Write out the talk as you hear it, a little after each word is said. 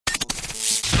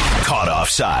Caught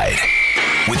Offside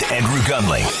with Andrew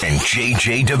Gunling and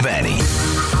JJ Devaney.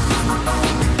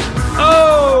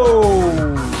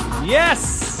 Oh,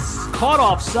 yes. Caught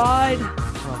Offside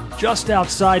from just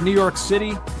outside New York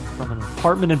City, from an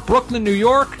apartment in Brooklyn, New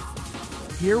York.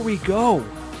 Here we go.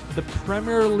 The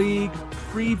Premier League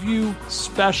Preview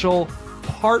Special,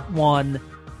 Part 1.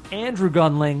 Andrew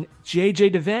Gunling,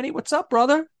 JJ Devaney. What's up,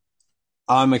 brother?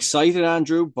 I'm excited,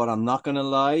 Andrew, but I'm not going to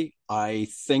lie. I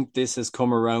think this has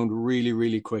come around really,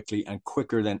 really quickly and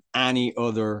quicker than any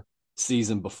other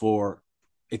season before.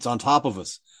 It's on top of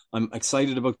us. I'm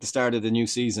excited about the start of the new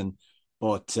season,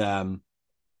 but not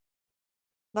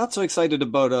so excited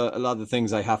about a lot of the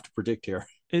things I have to predict here.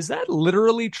 Is that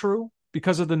literally true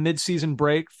because of the mid-season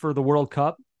break for the World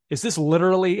Cup? Is this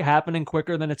literally happening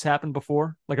quicker than it's happened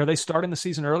before? Like, are they starting the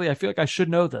season early? I feel like I should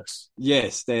know this.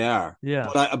 Yes, they are. Yeah.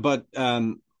 But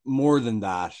more than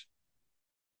that,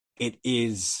 it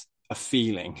is a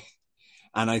feeling.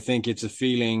 And I think it's a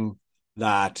feeling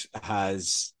that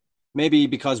has, maybe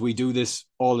because we do this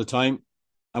all the time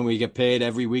and we get paid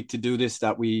every week to do this,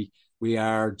 that we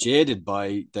are jaded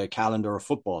by the calendar of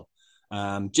football.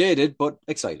 Jaded, but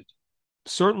excited.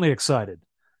 Certainly excited.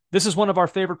 This is one of our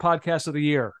favorite podcasts of the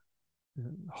year.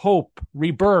 Hope,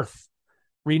 rebirth,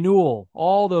 renewal,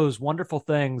 all those wonderful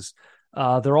things.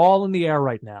 They're all in the air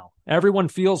right now. Everyone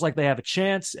feels like they have a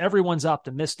chance. Everyone's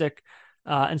optimistic.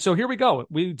 And so here we go.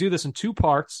 We do this in two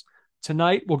parts.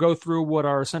 Tonight, we'll go through what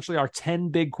are essentially our 10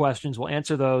 big questions. We'll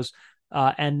answer those.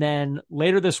 And then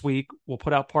later this week, we'll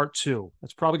put out part 2.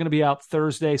 It's probably going to be out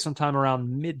Thursday, sometime around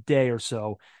midday or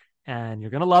so. And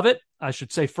you're going to love it. I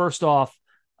should say, first off,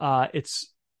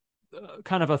 it's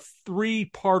kind of a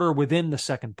 3-parter within the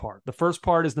second part. The first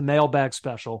part is the mailbag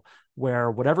special, where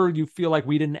whatever you feel like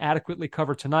we didn't adequately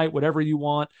cover tonight, whatever you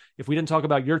want, if we didn't talk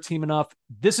about your team enough,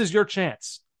 this is your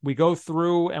chance. We go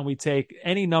through and we take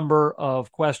any number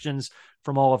of questions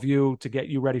from all of you to get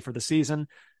you ready for the season.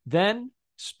 Then,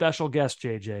 special guest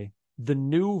JJ, the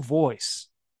new voice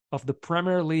of the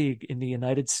Premier League in the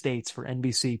United States for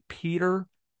NBC, Peter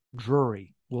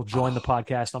Drury, will join the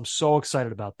podcast. I'm so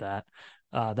excited about that.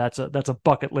 That's a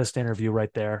bucket list interview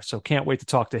right there. So can't wait to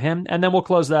talk to him. And then we'll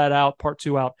close that out, part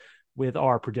 2 out, with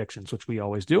our predictions, which we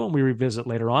always do, and we revisit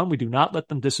later on. We do not let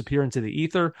them disappear into the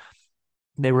ether.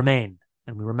 They remain,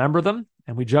 and we remember them,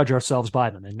 and we judge ourselves by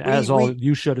them. And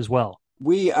you should as well.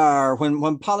 We are,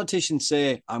 when politicians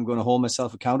say, I'm going to hold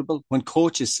myself accountable, when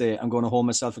coaches say, I'm going to hold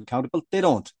myself accountable, they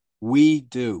don't. We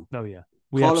do. Oh, yeah.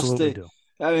 We absolutely do.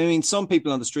 I mean, some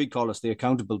people on the street call us the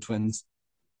accountable twins.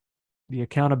 The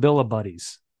accountability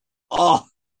buddies. Oh,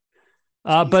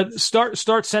 but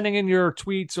start sending in your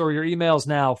tweets or your emails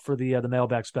now for the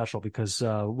mailbag special, because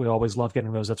we always love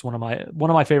getting those. That's one of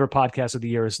my favorite podcasts of the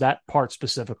year, is that part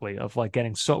specifically of like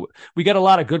getting we get a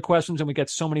lot of good questions, and we get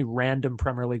so many random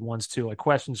Premier League ones too, like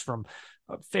questions from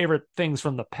favorite things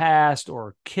from the past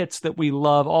or kits that we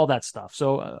love, all that stuff.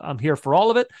 So I'm here for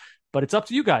all of it. But it's up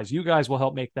to you guys. You guys will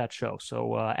help make that show.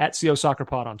 So at CO Soccer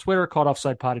Pod on Twitter,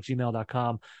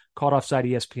 caughtoffsidepod@gmail.com, Caught Offside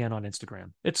ESPN on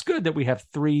Instagram. It's good that we have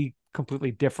 3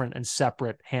 completely different and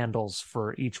separate handles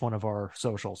for each one of our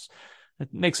socials.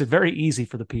 It makes it very easy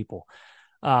for the people.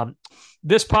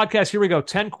 This podcast, here we go,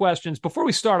 10 questions. Before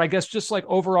we start, I guess just like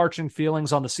overarching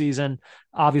feelings on the season.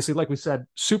 Obviously, like we said,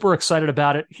 super excited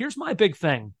about it. Here's my big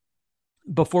thing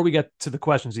before we get to the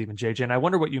questions even, JJ, and I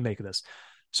wonder what you make of this.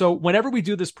 So whenever we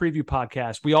do this preview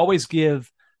podcast, we always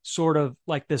give sort of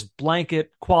like this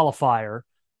blanket qualifier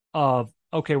of,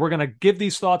 okay, we're going to give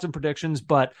these thoughts and predictions,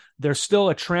 but there's still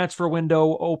a transfer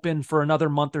window open for another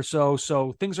month or so.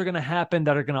 So things are going to happen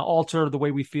that are going to alter the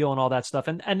way we feel and all that stuff.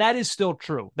 And that is still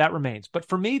true. That remains. But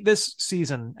for me, this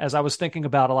season, as I was thinking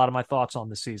about a lot of my thoughts on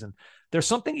this season, there's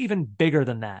something even bigger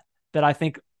than that I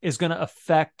think is going to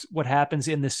affect what happens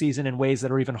in this season in ways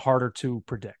that are even harder to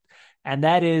predict. And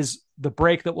that is the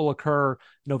break that will occur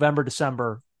November,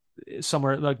 December,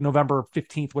 somewhere like November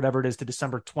 15th, whatever it is, to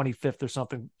December 25th or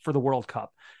something for the World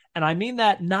Cup. And I mean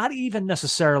that not even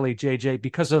necessarily, JJ,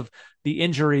 because of the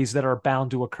injuries that are bound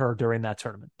to occur during that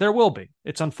tournament. There will be.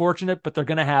 It's unfortunate, but they're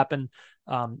going to happen.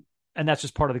 And that's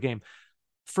just part of the game.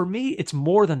 For me, it's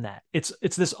more than that. It's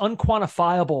this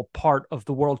unquantifiable part of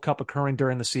the World Cup occurring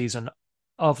during the season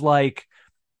of like,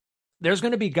 there's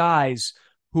going to be guys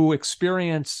who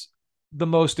experience the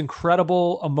most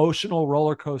incredible emotional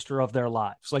roller coaster of their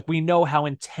lives. Like, we know how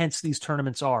intense these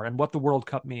tournaments are and what the World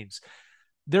Cup means.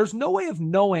 There's no way of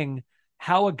knowing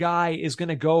how a guy is going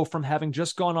to go from having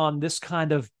just gone on this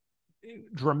kind of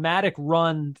dramatic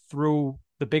run through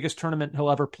the biggest tournament he'll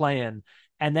ever play in,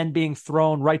 and then being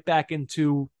thrown right back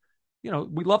into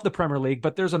we love the Premier League,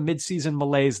 but there's a mid-season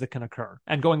malaise that can occur,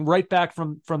 and going right back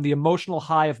from the emotional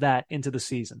high of that into the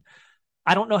season.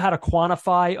 I don't know how to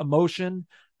quantify emotion,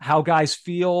 how guys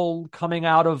feel coming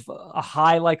out of a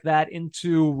high like that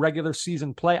into regular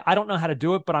season play. I don't know how to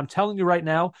do it, but I'm telling you right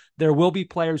now, there will be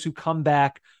players who come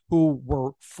back who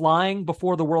were flying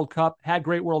before the World Cup, had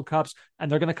great World Cups,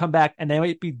 and they're going to come back and they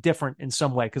might be different in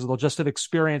some way because they'll just have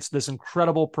experienced this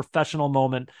incredible professional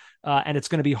moment, and it's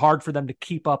going to be hard for them to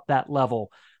keep up that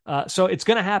level. So it's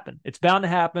going to happen. It's bound to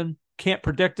happen. Can't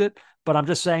predict it, but I'm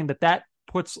just saying that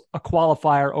puts a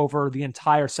qualifier over the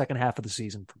entire second half of the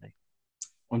season for me.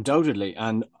 Undoubtedly.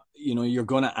 And, you're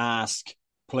going to ask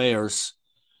players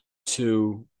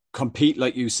to compete,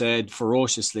 like you said,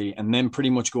 ferociously, and then pretty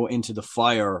much go into the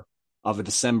fire of a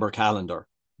December calendar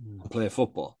and play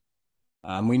football.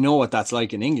 We know what that's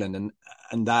like in England,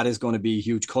 and that is going to be a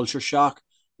huge culture shock.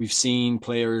 We've seen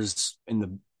players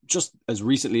just as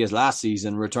recently as last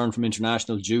season return from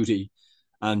international duty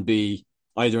and be,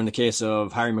 either in the case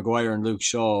of Harry Maguire and Luke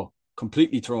Shaw,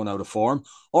 completely thrown out of form,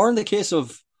 or in the case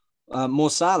of Mo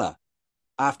Salah,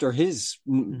 after his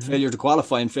failure to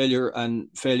qualify and failure in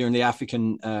the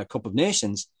African Cup of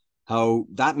Nations, how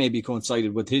that maybe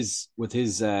coincided with his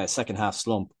second half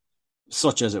slump,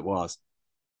 such as it was.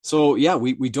 So yeah,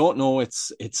 we don't know.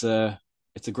 It's a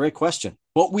great question,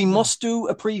 but we must do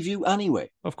a preview anyway.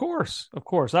 Of course.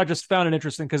 I just found it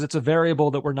interesting because it's a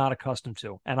variable that we're not accustomed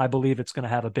to, and I believe it's going to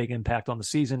have a big impact on the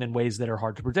season in ways that are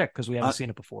hard to predict because we haven't seen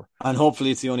it before. And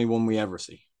hopefully, it's the only one we ever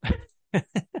see.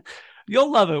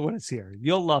 You'll love it when it's here.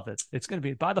 You'll love it. It's going to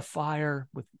be by the fire.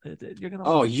 You're going to.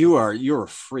 Oh, you're a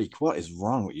freak. What is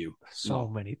wrong with you? So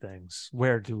many things.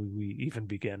 Where do we even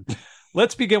begin?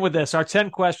 Let's begin with this. Our 10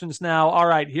 questions now. All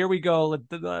right, here we go.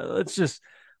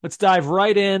 Let's dive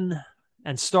right in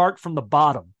and start from the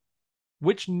bottom.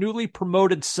 Which newly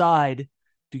promoted side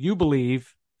do you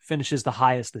believe finishes the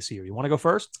highest this year? You want to go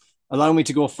first? Allow me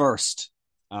to go first.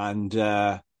 And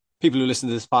people who listen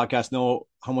to this podcast know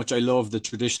how much I love the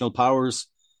traditional powers.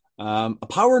 A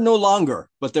power no longer,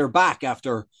 but they're back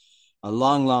after a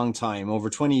long, long time, over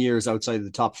 20 years outside of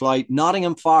the top flight,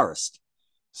 Nottingham Forest.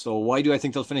 So why do I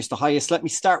think they'll finish the highest? Let me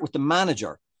start with the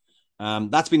manager.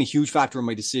 That's been a huge factor in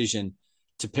my decision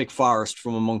to pick Forest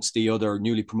from amongst the other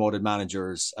newly promoted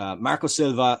managers. Marco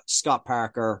Silva, Scott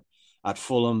Parker at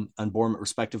Fulham and Bournemouth,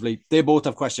 respectively. They both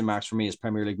have question marks for me as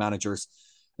Premier League managers,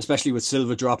 especially with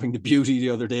Silva dropping the beauty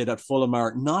the other day that Fulham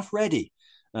are not ready.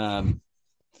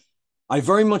 I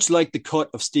very much like the cut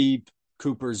of Steve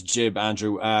Cooper's jib,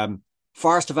 Andrew.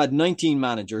 Forest have had 19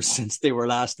 managers since they were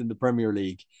last in the Premier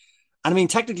League. And I mean,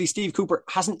 technically, Steve Cooper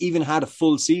hasn't even had a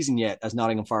full season yet as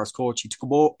Nottingham Forest coach. He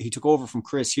took over from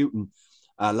Chris Hughton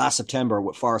last September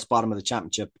with Forest bottom of the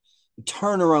Championship. The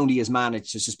turnaround he has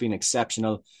managed has just been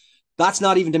exceptional. That's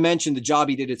not even to mention the job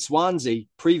he did at Swansea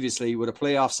previously with a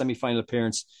playoff semi-final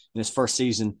appearance in his first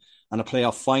season and a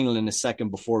playoff final in his second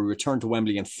before he returned to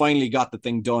Wembley and finally got the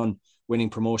thing done, winning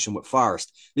promotion with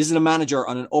Forest. This is a manager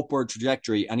on an upward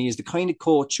trajectory, and he is the kind of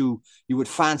coach who you would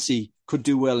fancy could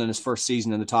do well in his first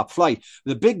season in the top flight.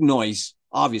 The big noise,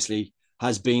 obviously,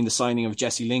 has been the signing of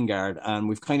Jesse Lingard, and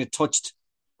we've kind of touched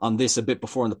on this a bit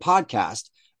before in the podcast.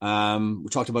 We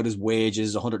talked about his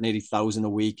wages, 180,000 a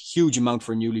week, huge amount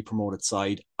for a newly promoted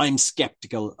side. I'm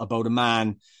skeptical about a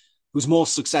man whose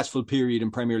most successful period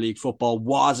in Premier League football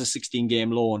was a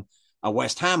 16-game loan at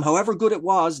West Ham. However good it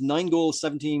was, 9 goals,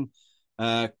 17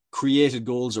 created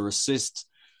goals or assists.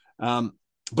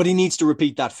 But he needs to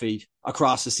repeat that feat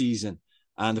across the season.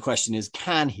 And the question is,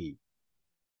 can he?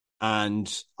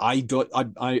 And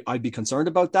I'd be concerned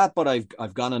about that, but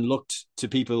I've gone and looked to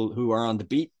people who are on the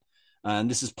beat.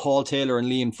 And this is Paul Taylor and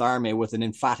Liam Tharme with an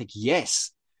emphatic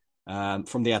yes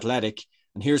from The Athletic.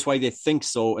 And here's why they think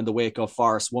so in the wake of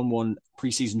Forest's 1-1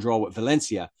 preseason draw with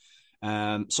Valencia.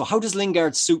 So how does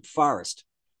Lingard suit Forest?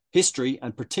 History,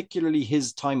 and particularly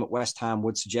his time at West Ham,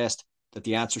 would suggest that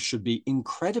the answer should be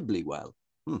incredibly well.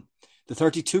 The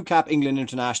 32-cap England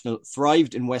international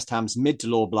thrived in West Ham's mid to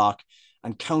low block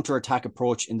and counter-attack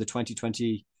approach in the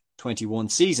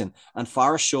 2020-21 season. And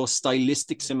Forest show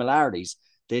stylistic similarities.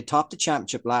 They topped the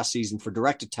Championship last season for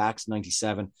direct attacks,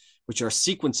 97, which are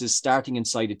sequences starting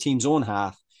inside a team's own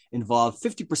half, involve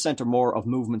 50% or more of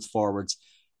movements forwards,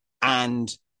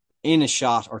 and in a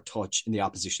shot or touch in the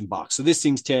opposition box. So this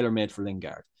seems tailor-made for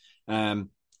Lingard.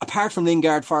 Apart from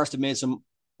Lingard, Forest have made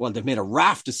they've made a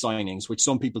raft of signings, which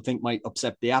some people think might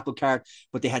upset the apple cart,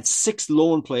 but they had 6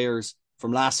 loan players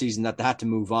from last season that they had to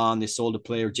move on. They sold a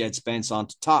player, Jed Spence, on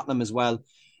to Tottenham as well.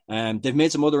 They've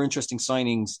made some other interesting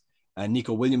signings.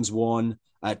 Nico Williams won.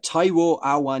 Taiwo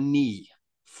Awani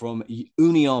from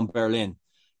Union Berlin.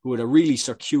 who had a really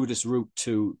circuitous route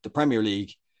to the Premier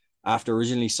League after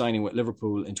originally signing with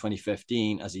Liverpool in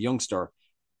 2015 as a youngster.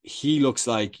 He looks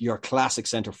like your classic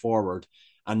centre forward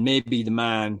and maybe the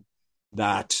man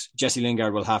that Jesse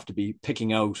Lingard will have to be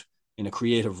picking out in a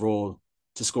creative role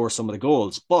to score some of the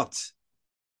goals. But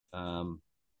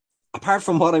apart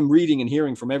from what I'm reading and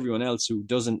hearing from everyone else who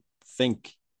doesn't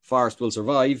think Forest will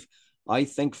survive, I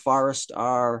think Forest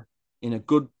are in a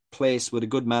good place with a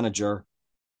good manager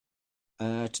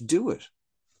to do it.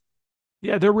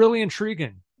 Yeah, they're really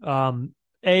intriguing.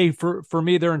 For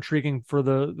me, they're intriguing for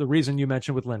the reason you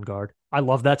mentioned with Lingard. I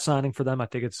love that signing for them. I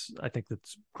think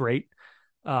that's great.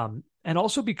 And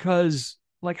also because,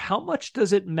 like, how much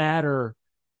does it matter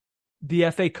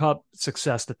the FA Cup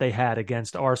success that they had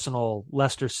against Arsenal,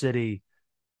 Leicester City,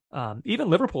 even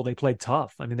Liverpool? They played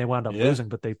tough. I mean, they wound up losing,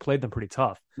 but they played them pretty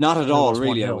tough. Not at all,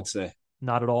 really, I would say.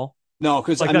 Not at all. No,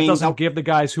 because that doesn't give the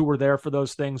guys who were there for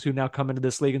those things who now come into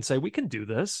this league and say, we can do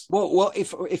this. Well,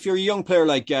 if you're a young player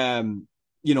like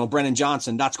Brennan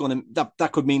Johnson, that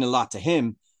could mean a lot to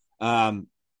him.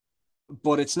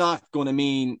 But it's not going to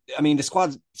mean. I mean, the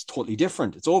squad is totally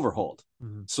different. It's overhauled,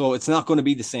 so it's not going to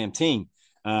be the same team.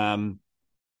 I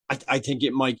think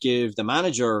it might give the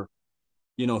manager,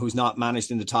 who's not managed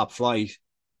in the top flight,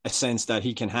 a sense that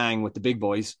he can hang with the big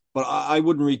boys. But I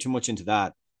wouldn't read too much into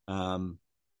that. I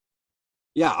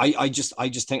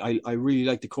just think I really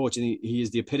like the coach, and he is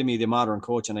the epitome of the modern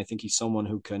coach, and I think he's someone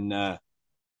who can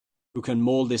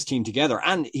mold this team together,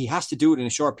 and he has to do it in a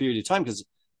short period of time because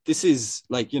this is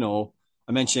like,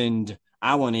 I mentioned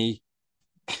Awani.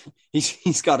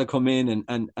 He's got to come in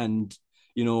and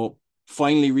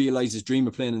finally realize his dream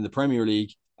of playing in the Premier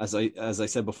League, as I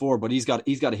said before. But he's got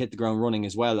to hit the ground running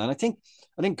as well. And I think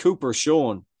Cooper's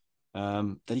shown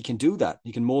that he can do that.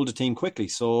 He can mold a team quickly.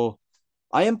 So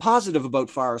I am positive about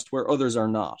Forest where others are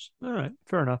not. All right,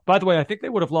 fair enough. By the way, I think they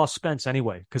would have lost Spence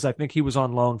anyway because I think he was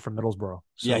on loan from Middlesbrough.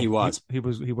 So yeah, he was. He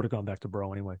would have gone back to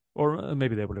Borough anyway, or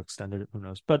maybe they would have extended it. Who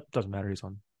knows? But it doesn't matter. He's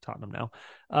on Tottenham now.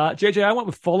 JJ, I went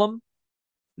with Fulham.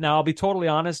 Now, I'll be totally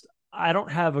honest. I don't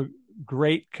have a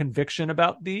great conviction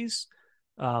about these,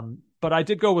 but I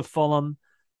did go with Fulham.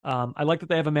 I like that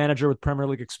they have a manager with Premier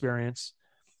League experience.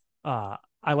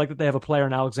 I like that they have a player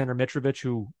in Alexander Mitrovic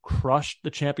who crushed the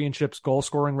Championship's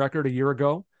goal-scoring record a year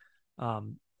ago.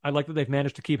 I like that they've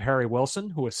managed to keep Harry Wilson,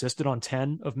 who assisted on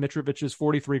 10 of Mitrovic's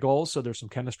 43 goals, so there's some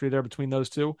chemistry there between those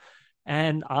two.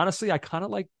 And honestly, I kind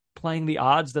of like playing the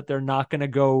odds that they're not going to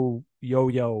go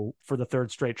yo-yo for the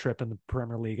third straight trip in the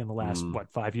Premier League in the last,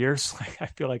 5 years? I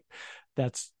feel like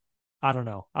that's, I don't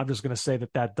know. I'm just going to say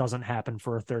that doesn't happen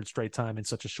for a third straight time in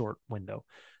such a short window.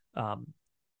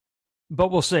 But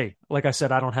we'll see. Like I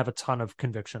said, I don't have a ton of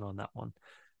conviction on that one.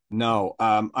 No.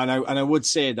 And I would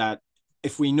say that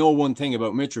if we know one thing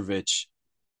about Mitrovic,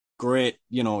 great,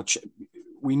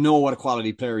 we know what a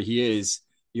quality player he is.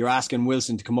 You're asking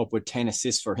Wilson to come up with 10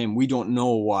 assists for him. We don't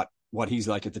know what he's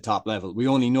like at the top level. We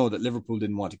only know that Liverpool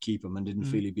didn't want to keep him and didn't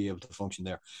feel he'd be able to function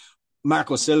there.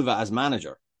 Marco Silva as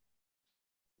manager.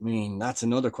 I mean, that's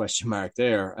another question mark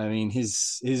there. I mean,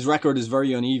 his record is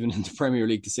very uneven in the Premier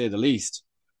League, to say the least,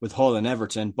 with Hull and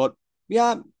Everton. But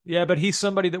yeah, but he's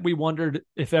somebody that we wondered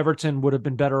if Everton would have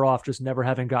been better off just never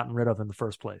having gotten rid of in the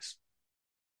first place.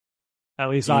 At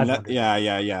least I wondered.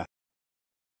 Yeah.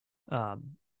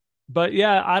 But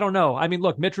yeah, I don't know. I mean,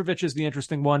 look, Mitrovic is the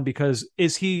interesting one because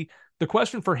the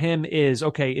question for him is,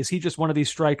 okay, is he just one of these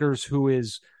strikers who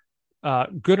is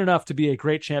good enough to be a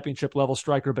great championship level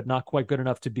striker, but not quite good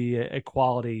enough to be a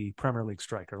quality Premier League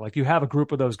striker? Like, you have a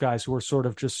group of those guys who are sort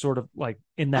of like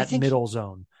in that middle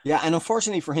zone. Yeah. And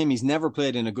unfortunately for him, he's never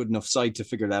played in a good enough side to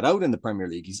figure that out in the Premier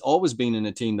League. He's always been in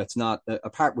a team that's not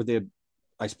apart with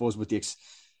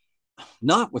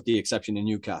not with the exception of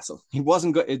Newcastle. He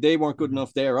wasn't good. They weren't good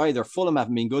enough there either. Fulham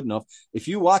haven't been good enough. If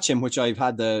you watch him, which I've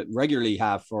had to regularly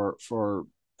have for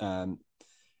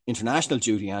international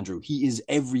duty, Andrew, he is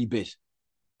every bit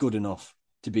good enough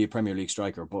to be a Premier League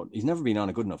striker, but he's never been on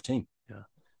a good enough team. Yeah.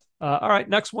 All right,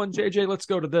 next one, JJ, let's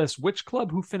go to this. Which club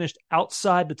who finished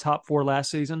outside the top four last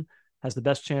season has the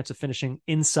best chance of finishing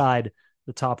inside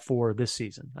the top four this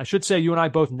season? I should say you and I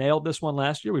both nailed this one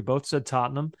last year. We both said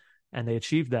Tottenham, and they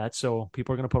achieved that. So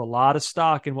people are going to put a lot of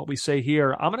stock in what we say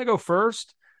here. I'm going to go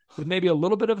first with maybe a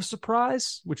little bit of a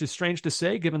surprise, which is strange to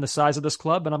say given the size of this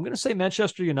club, but I'm going to say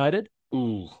Manchester United.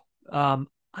 Ooh. I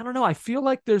don't know. I feel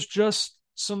like there's just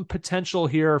some potential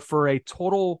here for a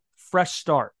total fresh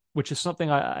start, which is something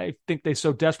I think they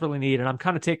so desperately need. And I'm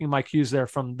kind of taking my cues there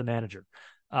from the manager.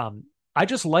 I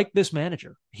just like this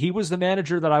manager. He was the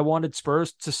manager that I wanted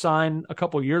Spurs to sign a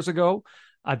couple years ago.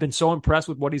 I've been so impressed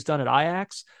with what he's done at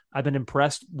Ajax. I've been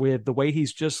impressed with the way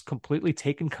he's just completely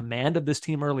taken command of this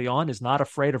team early on, is not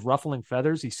afraid of ruffling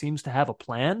feathers. He seems to have a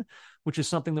plan, which is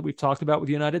something that we've talked about with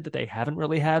United that they haven't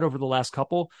really had over the last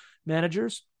couple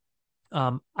managers.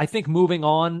 I think moving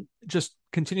on, just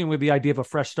continuing with the idea of a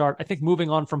fresh start, I think moving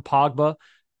on from Pogba,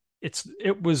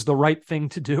 it was the right thing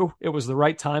to do. It was the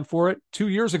right time for it. 2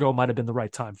 years ago might have been the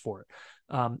right time for it.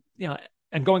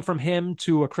 And going from him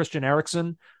to a Christian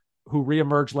Eriksen, who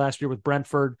reemerged last year with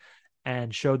Brentford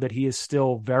and showed that he is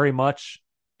still very much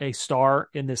a star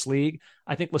in this league.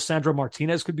 I think Lisandro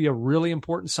Martinez could be a really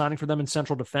important signing for them in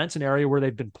central defense, an area where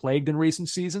they've been plagued in recent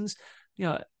seasons.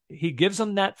 He gives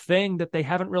them that thing that they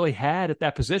haven't really had at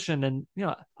that position. And,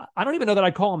 I don't even know that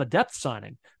I'd call him a depth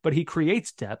signing, but he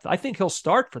creates depth. I think he'll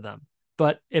start for them.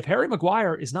 But if Harry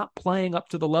Maguire is not playing up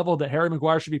to the level that Harry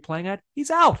Maguire should be playing at,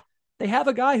 he's out. They have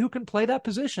a guy who can play that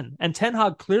position. And Ten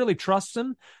Hag clearly trusts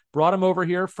him, brought him over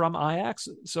here from Ajax.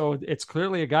 So it's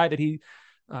clearly a guy that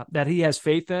he has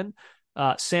faith in.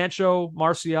 Sancho,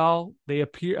 Martial, they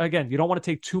appear, again, you don't want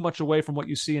to take too much away from what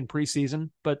you see in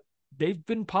preseason, but they've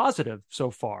been positive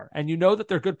so far. And you know that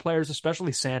they're good players,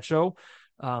 especially Sancho.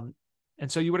 And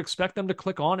so you would expect them to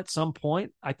click on at some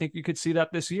point. I think you could see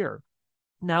that this year.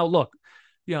 Now, look,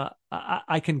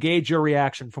 I can gauge your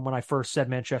reaction from when I first said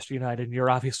Manchester United, and you're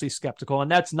obviously skeptical.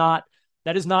 And that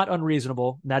is not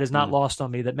unreasonable. And that is not lost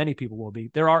on me, that many people will be.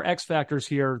 There are X factors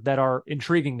here that are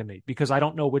intriguing to me because I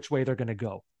don't know which way they're going to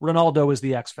go. Ronaldo is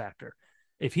the X factor.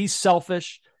 If he's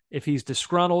selfish, if he's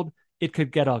disgruntled, it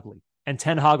could get ugly. And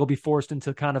Ten Hag will be forced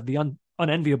into kind of the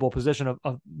unenviable position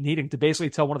of needing to basically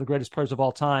tell one of the greatest players of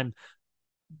all time,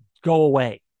 go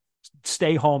away,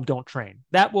 stay home, don't train.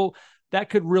 That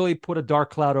could really put a dark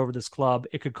cloud over this club.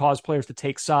 It could cause players to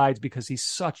take sides because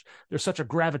there's such a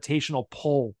gravitational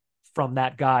pull from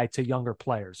that guy to younger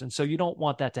players. And so you don't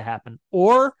want that to happen.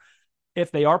 Or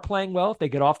if they are playing well, if they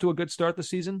get off to a good start this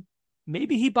season,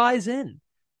 maybe he buys in.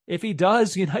 If he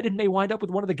does, United may wind up with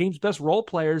one of the game's best role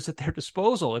players at their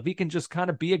disposal. If he can just kind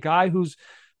of be a guy who's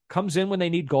comes in when they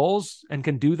need goals and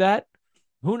can do that,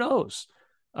 who knows?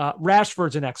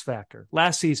 Rashford's an X factor.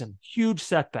 Last season, huge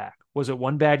setback. Was it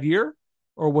one bad year?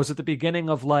 Or was it the beginning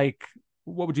of what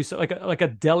would you say, like a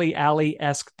Dele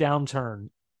Alli-esque downturn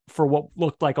for what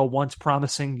looked like a once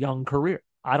promising young career?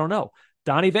 I don't know.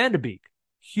 Donny van de Beek,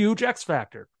 huge X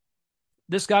factor.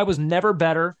 This guy was never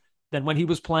better than when he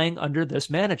was playing under this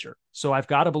manager. So I've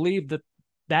got to believe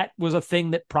that was a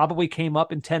thing that probably came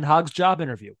up in Ten Hag's job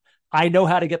interview. I know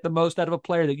how to get the most out of a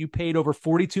player that you paid over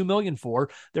 $42 million for.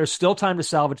 There's still time to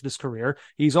salvage this career.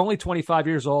 He's only 25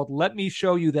 years old. Let me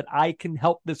show you that I can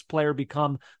help this player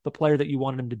become the player that you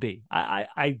wanted him to be.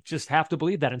 I just have to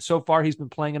believe that. And so far, he's been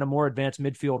playing in a more advanced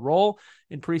midfield role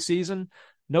in preseason.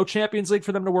 No Champions League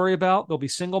for them to worry about. They'll be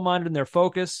single-minded in their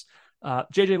focus.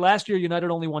 JJ, last year,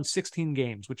 United only won 16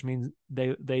 games, which means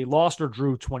they lost or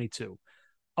drew 22.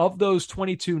 Of those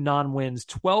 22 non-wins,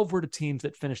 12 were to teams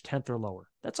that finished 10th or lower.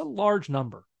 That's a large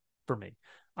number for me.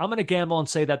 I'm going to gamble and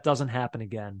say that doesn't happen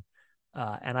again.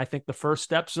 And I think the first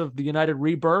steps of the United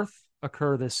rebirth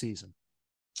occur this season.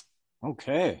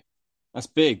 Okay. That's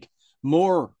big.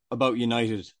 More about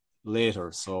United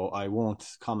later, so I won't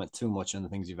comment too much on the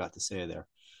things you've got to say there.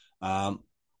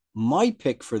 My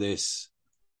pick for this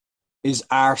is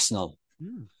Arsenal.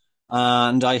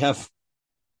 And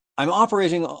I'm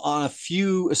operating on a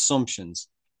few assumptions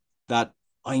that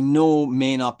I know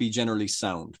may not be generally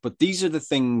sound, but these are the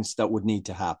things that would need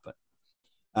to happen.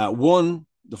 One,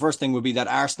 the first thing would be that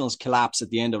Arsenal's collapse at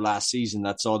the end of last season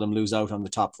that saw them lose out on the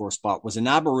top four spot was an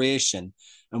aberration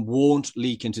and won't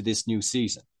leak into this new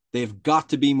season. They've got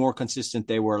to be more consistent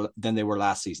than they were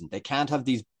last season. They can't have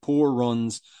these poor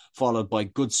runs followed by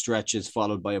good stretches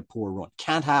followed by a poor run.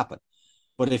 Can't happen.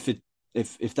 But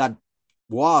if that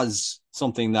was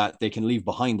something that they can leave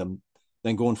behind them,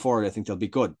 then going forward, I think they'll be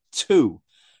good. 2,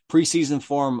 preseason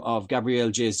form of Gabriel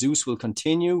Jesus will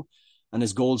continue and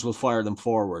his goals will fire them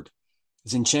forward.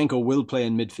 Zinchenko will play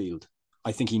in midfield.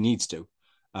 I think he needs to,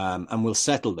 and will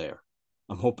settle there.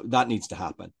 I'm hoping that needs to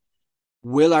happen.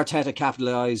 Will Arteta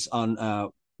capitalise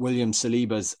on William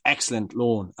Saliba's excellent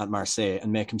loan at Marseille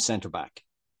and make him centre-back?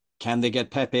 Can they get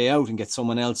Pepe out and get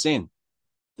someone else in?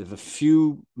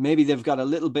 Maybe they've got a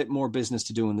little bit more business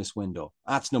to do in this window.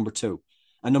 That's number 2.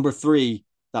 And number 3,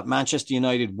 that Manchester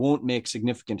United won't make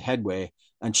significant headway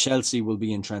and Chelsea will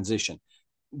be in transition.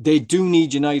 They do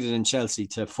need United and Chelsea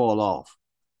to fall off.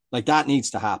 Like, that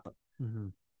needs to happen. Mm-hmm.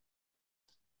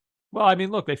 Well, I mean,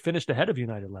 look, they finished ahead of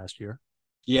United last year.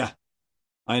 Yeah,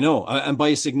 I know. And by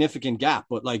a significant gap,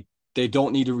 but they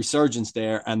don't need a resurgence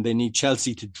there and they need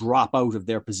Chelsea to drop out of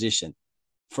their position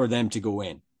for them to go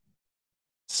in.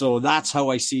 So that's how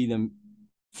I see them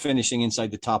finishing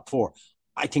inside the top four.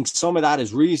 I think some of that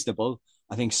is reasonable.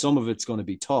 I think some of it's going to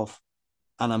be tough,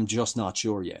 and I'm just not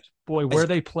sure yet. Boy, where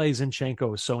they play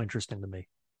Zinchenko is so interesting to me.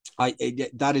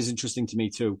 That is interesting to me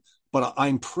too. But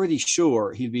I'm pretty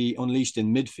sure he'll be unleashed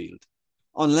in midfield,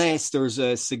 unless there's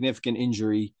a significant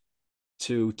injury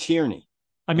to Tierney.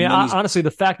 I mean, honestly,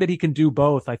 the fact that he can do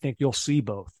both, I think you'll see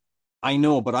both. I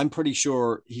know, but I'm pretty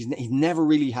sure he's never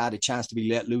really had a chance to be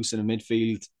let loose in a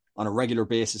midfield on a regular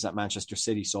basis at Manchester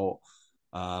City. So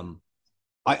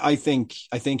I think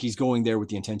he's going there with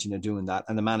the intention of doing that,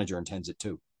 and the manager intends it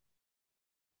too.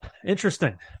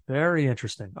 Interesting. Very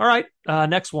interesting. All right.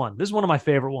 Next one. This is one of my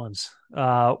favorite ones.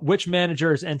 Which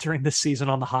manager is entering this season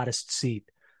on the hottest seat?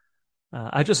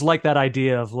 I just like that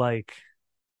idea of like,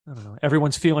 I don't know,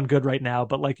 everyone's feeling good right now,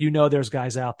 but like, there's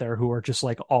guys out there who are just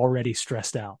like already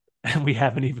stressed out and we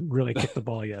haven't even really kicked the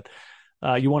ball yet.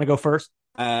 You want to go first?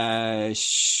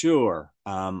 Sure.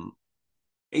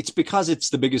 It's because it's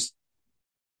the biggest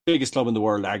club in the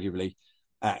world, arguably.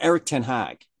 Erik ten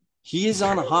Hag. He is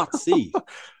on a hot seat.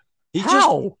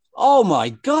 How? Oh my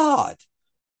God.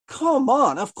 Come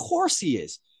on. Of course he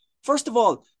is. First of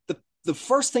all, the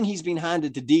first thing he's been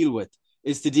handed to deal with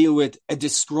is to deal with a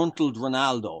disgruntled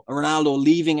Ronaldo. A Ronaldo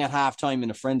leaving at halftime in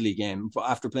a friendly game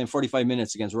after playing 45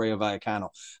 minutes against Rayo Vallecano.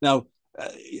 Now,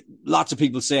 lots of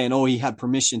people saying, he had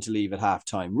permission to leave at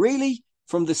halftime. Really?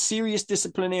 From the serious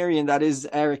disciplinarian that is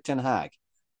Erik ten Hag?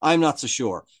 I'm not so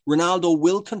sure. Ronaldo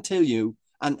will continue,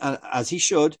 and as he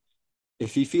should,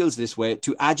 if he feels this way,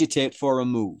 to agitate for a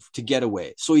move, to get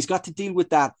away. So he's got to deal with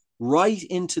that right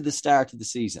into the start of the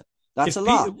season. That's a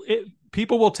lot.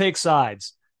 People will take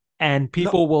sides, and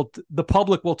the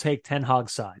public will take Ten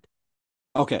Hag's side.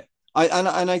 Okay.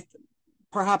 I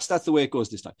perhaps that's the way it goes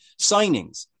this time.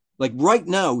 Signings. Like right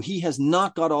now, he has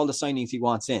not got all the signings he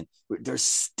wants in. There's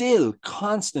still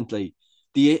constantly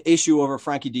the issue over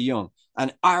Frankie de Jong.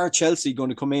 And are Chelsea going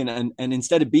to come in and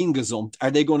instead of being gazumped, are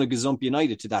they going to gazump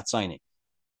United to that signing?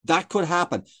 That could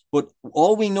happen. But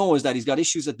all we know is that he's got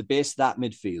issues at the base of that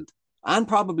midfield and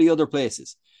probably other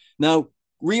places. Now,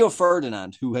 Rio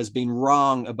Ferdinand, who has been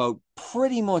wrong about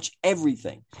pretty much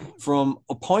everything, from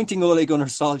appointing Ole Gunnar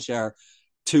Solskjaer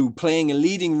to playing a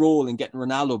leading role in getting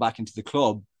Ronaldo back into the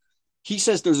club, he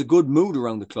says there's a good mood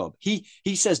around the club. He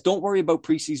says don't worry about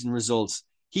preseason results.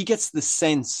 He gets the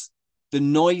sense the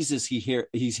noises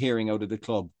he's hearing out of the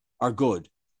club are good.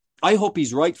 I hope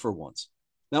he's right for once.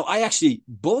 Now,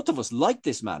 both of us like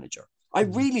this manager. I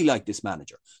really like this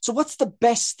manager. So what's the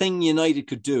best thing United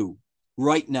could do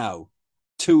right now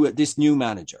to this new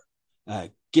manager?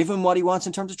 Give him what he wants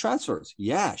in terms of transfers.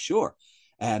 Yeah, sure.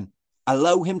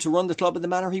 Allow him to run the club in the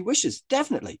manner he wishes.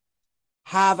 Definitely.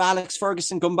 Have Alex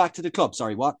Ferguson come back to the club.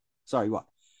 Sorry, what?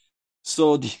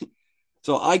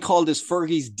 So I call this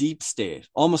Fergie's deep state,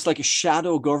 almost like a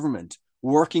shadow government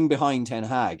working behind Ten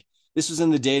Hag. This was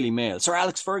in the Daily Mail. Sir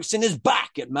Alex Ferguson is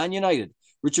back at Man United.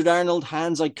 Richard Arnold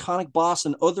hands iconic boss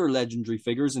and other legendary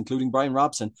figures, including Brian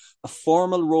Robson, a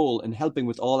formal role in helping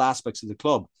with all aspects of the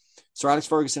club. Sir Alex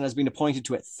Ferguson has been appointed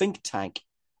to a think tank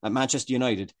at Manchester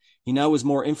United. He now has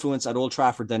more influence at Old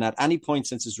Trafford than at any point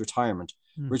since his retirement.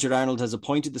 Richard Arnold has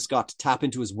appointed the Scot to tap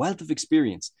into his wealth of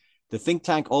experience. The think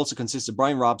tank also consists of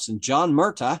Brian Robson, John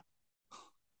Murtagh,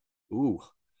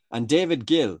 and David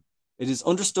Gill. It is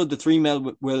understood the three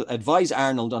men will advise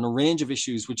Arnold on a range of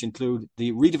issues, which include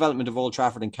the redevelopment of Old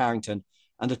Trafford and Carrington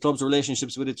and the club's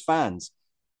relationships with its fans.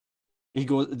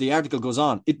 The article goes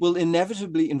on. It will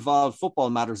inevitably involve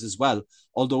football matters as well,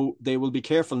 although they will be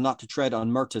careful not to tread on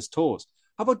Murtagh's toes.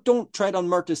 How about don't tread on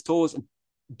Murtagh's toes and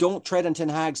don't tread on Ten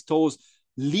Hag's toes?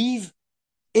 Leave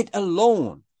it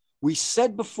alone. We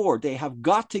said before, they have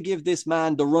got to give this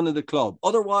man the run of the club.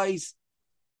 Otherwise,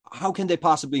 how can they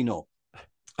possibly know?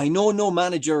 I know no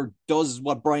manager does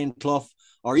what Brian Clough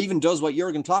or even does what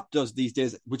Jurgen Klopp does these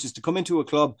days, which is to come into a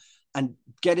club and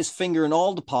get his finger in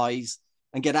all the pies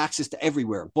and get access to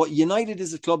everywhere. But United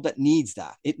is a club that needs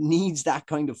that. It needs that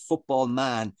kind of football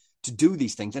man to do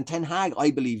these things. And Ten Hag, I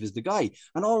believe, is the guy.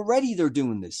 And already they're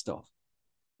doing this stuff.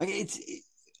 Like it's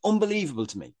unbelievable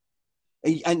to me.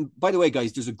 And by the way,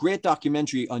 guys, there's a great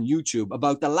documentary on YouTube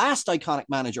about the last iconic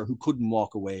manager who couldn't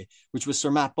walk away, which was Sir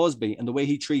Matt Busby, and the way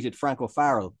he treated Frank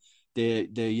O'Farrell, the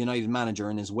United manager,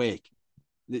 in his wake.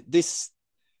 This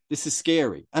is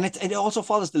scary. And it also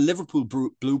follows the Liverpool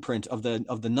blueprint of the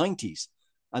 90s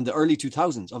and the early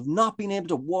 2000s of not being able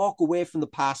to walk away from the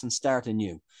past and start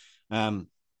anew.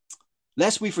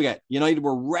 Lest we forget, United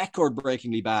were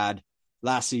record-breakingly bad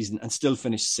last season and still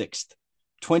finished 6th.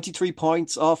 23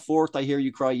 points off fourth. I hear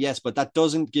you cry. Yes, but that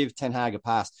doesn't give Ten Hag a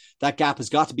pass. That gap has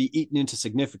got to be eaten into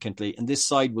significantly, and this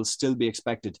side will still be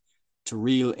expected to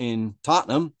reel in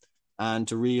Tottenham and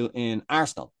to reel in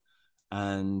Arsenal.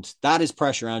 And that is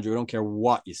pressure, Andrew. I don't care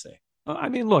what you say. I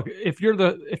mean, look, if you're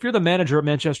the manager at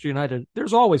Manchester United,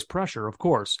 there's always pressure, of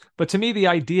course. But to me, the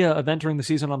idea of entering the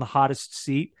season on the hottest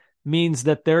seat means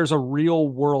that there's a real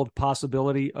world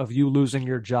possibility of you losing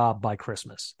your job by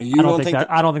Christmas. I don't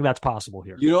think that's possible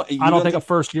here. I don't think a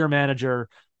first year manager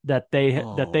that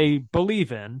they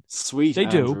believe in. Sweet, they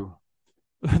Andrew.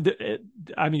 do.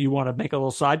 I mean, you want to make a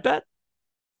little side bet?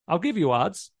 I'll give you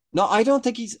odds. No, I don't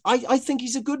think I think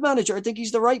he's a good manager. I think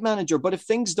he's the right manager. But if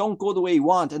things don't go the way he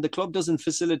wants and the club doesn't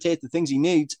facilitate the things he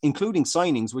needs, including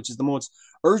signings, which is the most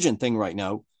urgent thing right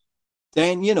now,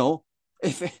 then,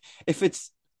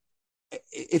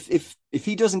 if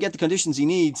he doesn't get the conditions he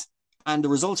needs and the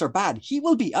results are bad, he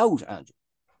will be out, Andrew.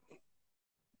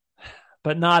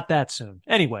 But not that soon.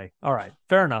 Anyway, all right,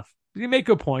 fair enough. You make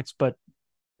good points, but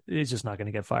he's just not going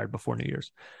to get fired before New Year's.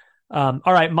 All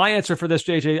right, my answer for this,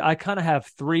 JJ, I kind of have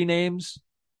three names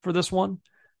for this one.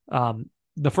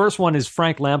 The first one is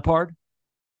Frank Lampard,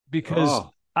 because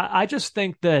I just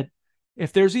think that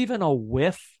if there's even a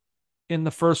whiff in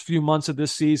the first few months of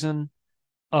this season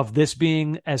of this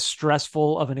being as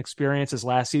stressful of an experience as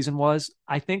last season was,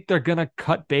 I think they're going to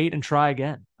cut bait and try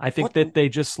again. I think that they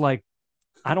just I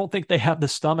don't think they have the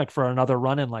stomach for another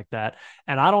run-in like that.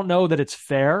 And I don't know that it's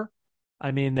fair. I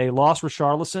mean, they lost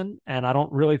Richarlison, and I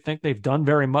don't really think they've done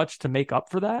very much to make up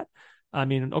for that. I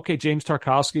mean, okay, James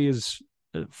Tarkowski is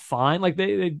fine. Like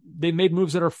they made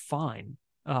moves that are fine,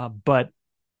 but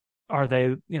are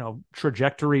they,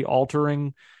 trajectory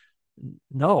altering?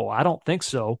 No, I don't think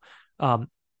so.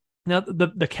 Now,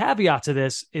 the caveat to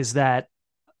this is that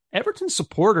Everton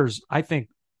supporters, I think,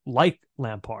 like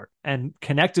Lampard and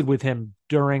connected with him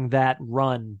during that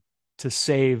run to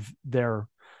save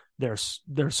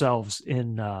themselves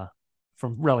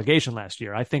from relegation last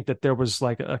year. I think that there was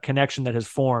like a connection that has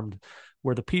formed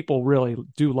where the people really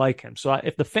do like him. So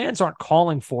if the fans aren't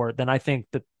calling for it, then I think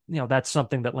that, that's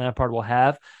something that Lampard will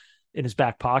have in his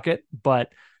back pocket.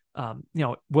 But,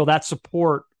 will that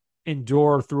support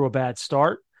endure through a bad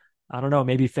start? I don't know.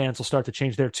 Maybe fans will start to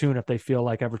change their tune if they feel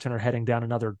like Everton are heading down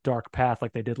another dark path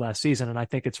like they did last season. And I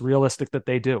think it's realistic that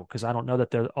they do, because I don't know that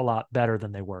they're a lot better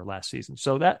than they were last season.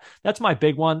 So that's my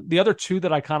big one. The other two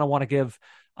that I kind of want to give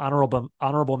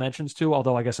honorable mentions to,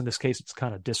 although I guess in this case it's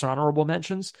kind of dishonorable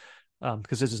mentions,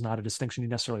 because this is not a distinction you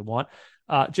necessarily want.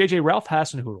 JJ, Ralph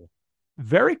Hasenhüttl,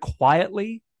 very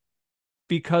quietly,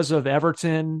 because of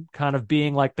Everton kind of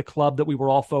being like the club that we were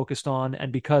all focused on,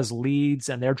 and because Leeds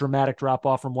and their dramatic drop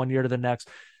off from one year to the next,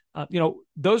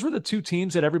 those were the two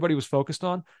teams that everybody was focused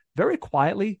on. Very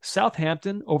quietly,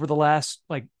 Southampton over the last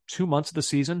 2 months of the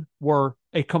season were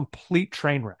a complete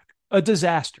train wreck, a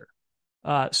disaster.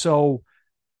 So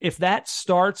if that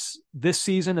starts this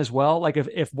season as well,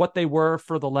 if what they were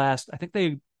for the last, I think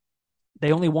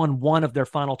they only won one of their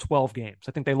final 12 games.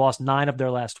 I think they lost 9 of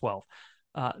their last 12.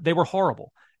 They were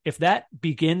horrible. If that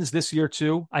begins this year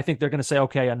too, I think they're going to say,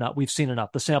 okay, enough. We've seen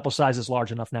enough. The sample size is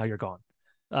large enough. Now you're gone.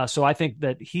 So I think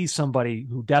that he's somebody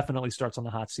who definitely starts on the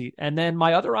hot seat. And then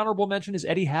my other honorable mention is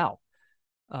Eddie Howe,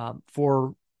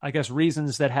 for, I guess,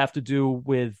 reasons that have to do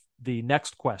with the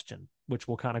next question, which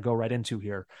we'll kind of go right into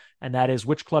here. And that is,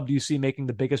 which club do you see making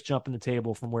the biggest jump in the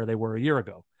table from where they were a year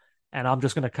ago? And I'm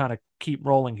just going to kind of keep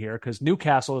rolling here because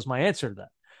Newcastle is my answer to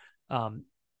that.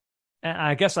 And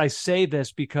I guess I say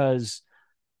this because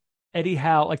Eddie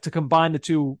Howe, to combine the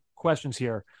two questions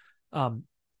here,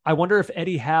 I wonder if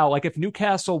Eddie Howe, if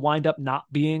Newcastle wind up not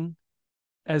being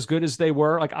as good as they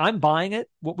were, I'm buying it.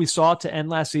 What we saw to end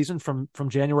last season from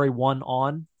January 1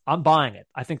 on, I'm buying it.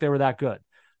 I think they were that good.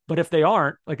 But if they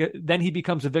aren't, then he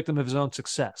becomes a victim of his own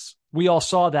success. We all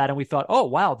saw that and we thought, oh,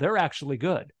 wow, they're actually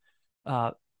good.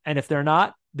 And if they're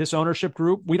not, this ownership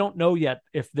group, we don't know yet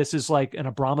if this is like an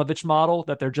Abramovich model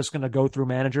that they're just going to go through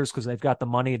managers because they've got the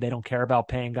money. They don't care about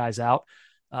paying guys out.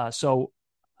 So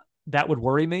that would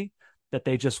worry me that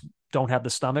they just don't have the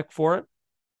stomach for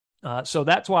it. So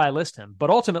that's why I list him. But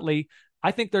ultimately,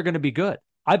 I think they're going to be good.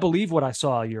 I believe what I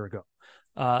saw a year ago.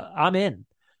 I'm in.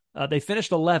 They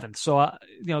finished 11th. So,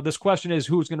 this question is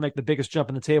who's going to make the biggest jump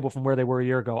in the table from where they were a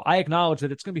year ago. I acknowledge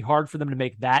that it's going to be hard for them to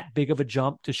make that big of a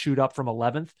jump to shoot up from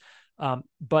 11th.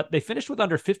 But they finished with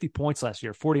under 50 points last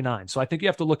year, 49. So I think you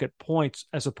have to look at points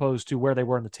as opposed to where they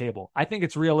were in the table. I think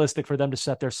it's realistic for them to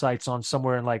set their sights on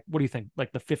somewhere in what do you think?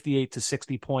 The 58 to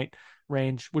 60 point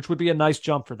range, which would be a nice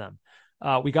jump for them.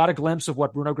 We got a glimpse of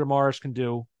what Bruno Guimaraes can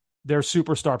do there's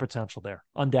superstar potential there,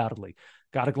 undoubtedly.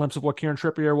 Got a glimpse of what Kieran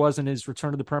Trippier was in his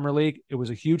return to the Premier League. It was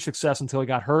a huge success until he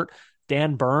got hurt.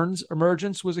 Dan Burns'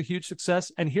 emergence was a huge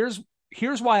success. And here's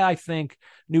why I think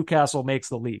Newcastle makes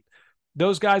the leap.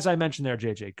 Those guys I mentioned there,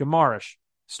 JJ, Gamarish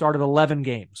started 11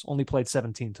 games, only played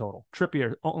 17 total.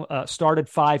 Trippier started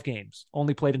 5 games,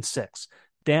 only played in 6.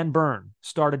 Dan Burn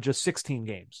started just 16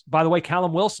 games. By the way,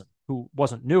 Callum Wilson, who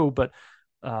wasn't new, but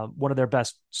one of their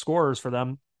best scorers for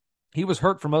them, he was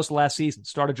hurt for most of last season,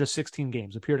 started just 16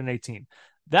 games, appeared in 18.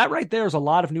 That right there is a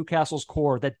lot of Newcastle's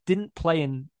core that didn't play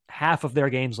in half of their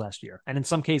games last year, and in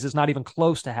some cases, not even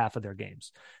close to half of their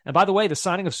games. And by the way, the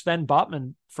signing of Sven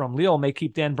Botman from Lille may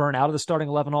keep Dan Burn out of the starting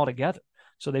 11 altogether.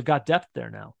 So they've got depth there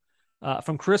now.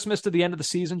 From Christmas to the end of the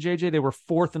season, JJ, they were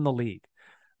 4th in the league.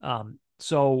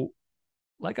 So,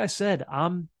 like I said,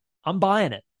 I'm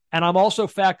buying it. And I'm also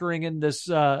factoring in this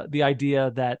the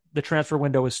idea that the transfer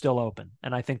window is still open,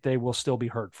 and I think they will still be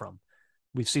heard from.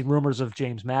 We've seen rumors of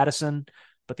James Maddison,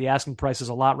 but the asking price is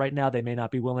a lot right now. They may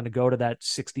not be willing to go to that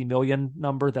 60 million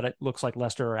number that it looks like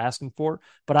Leicester are asking for.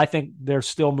 But I think there's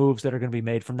still moves that are going to be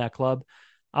made from that club.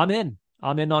 I'm in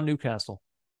on Newcastle.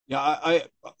 Yeah,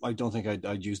 I don't think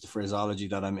I'd use the phraseology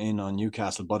that I'm in on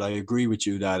Newcastle, but I agree with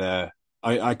you that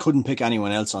I couldn't pick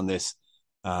anyone else on this.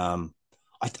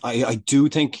 I do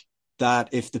think that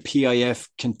if the PIF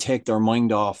can take their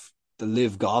mind off the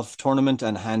Live Golf tournament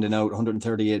and handing out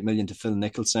 138 million to Phil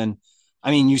Nicholson, I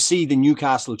mean, you see the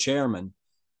Newcastle chairman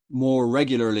more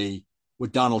regularly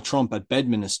with Donald Trump at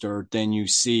Bedminster than you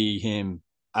see him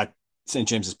at St.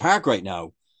 James's Park right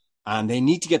now. And they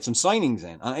need to get some signings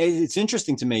in. It's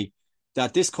interesting to me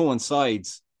that this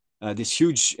coincides, this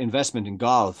huge investment in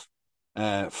golf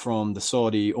from the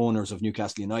Saudi owners of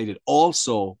Newcastle United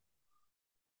also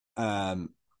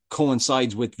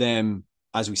coincides with them,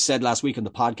 as we said last week on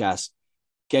the podcast,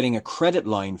 getting a credit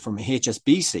line from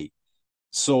HSBC.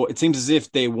 So it seems as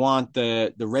if they want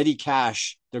the ready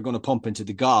cash they're going to pump into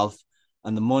the golf,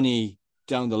 and the money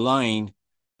down the line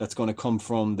that's going to come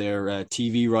from their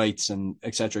TV rights and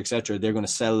et cetera, they're going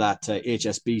to sell that to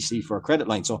HSBC for a credit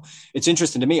line. So it's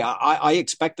interesting to me. I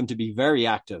expect them to be very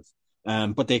active,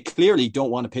 but they clearly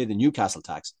don't want to pay the Newcastle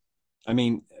tax. I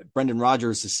mean, Brendan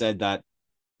Rodgers has said that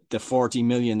the 40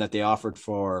 million that they offered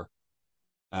for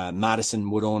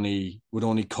Madison would only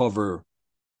cover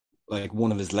like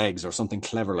one of his legs or something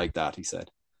clever like that, he said.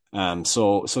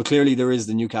 So clearly there is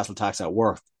the Newcastle tax at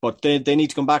work, but they need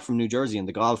to come back from New Jersey in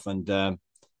the golf and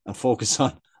focus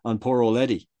on poor old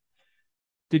Eddie.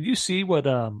 Did you see what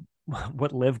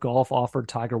Live Golf offered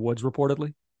Tiger Woods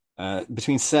reportedly?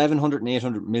 Between 700 and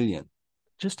 800 million.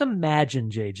 Just imagine,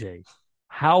 JJ,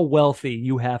 how wealthy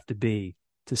you have to be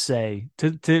to say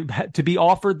to be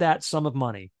offered that sum of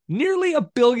money, nearly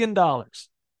 $1 billion,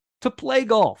 to play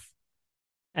golf,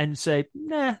 and say,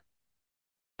 nah,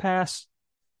 pass.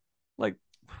 Like,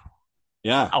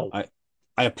 yeah, wow.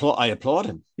 I applaud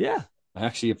him. Yeah, I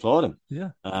actually applaud him.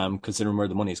 Yeah, considering where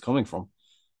the money is coming from.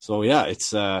 So yeah,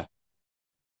 it's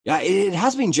it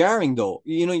has been jarring though.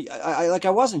 You know, I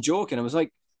wasn't joking. I was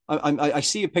like, I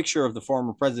see a picture of the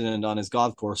former president on his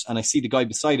golf course, and I see the guy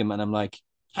beside him, and I'm like,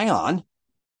 hang on,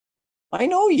 I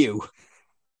know you.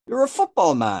 You're a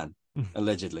football man,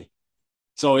 allegedly.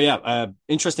 So yeah,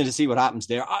 interesting to see what happens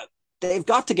there. They've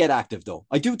got to get active, though.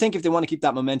 I do think if they want to keep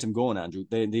that momentum going, Andrew,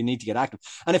 they need to get active.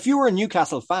 And if you were a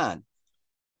Newcastle fan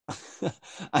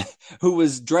who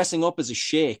was dressing up as a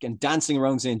sheikh and dancing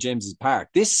around St. James's Park,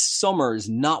 this summer is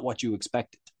not what you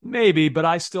expected. Maybe, but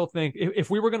I still think if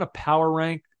we were going to power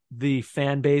rank the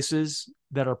fan bases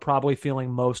that are probably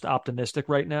feeling most optimistic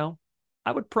right now,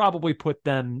 I would probably put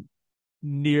them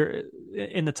near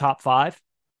in the top 5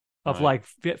 of like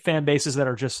fan bases that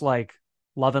are just like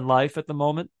loving life at the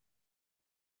moment.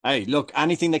 Hey, look,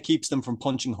 anything that keeps them from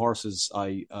punching horses,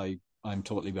 I'm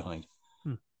totally behind.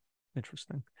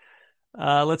 Interesting.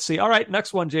 Let's see. All right,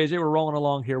 next one, JJ. We're rolling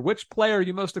along here. Which player are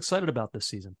you most excited about this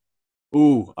season?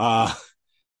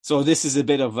 So this is a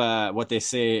bit of what they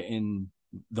say in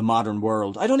the modern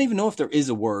world. I don't even know if there is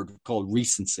a word called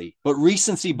recency, but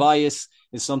recency bias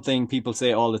is something people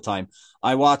say all the time.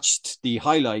 I watched the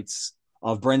highlights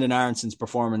of Brendan Aronson's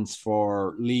performance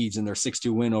for Leeds in their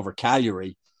 6-2 win over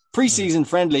Cagliari. Preseason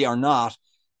friendly or not,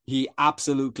 he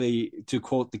absolutely, to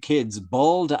quote the kids,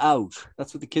 balled out.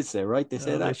 That's what the kids say, right? They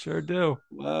say that? They sure do.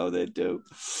 Wow, they do.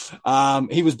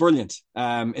 He was brilliant.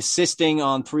 Assisting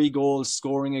on 3 goals,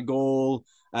 scoring a goal.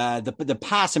 The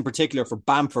pass in particular for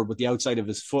Bamford with the outside of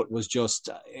his foot was just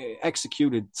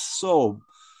executed so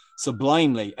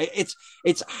sublimely.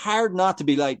 It's hard not to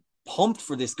be like pumped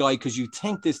for this guy because you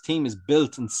think this team is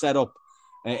built and set up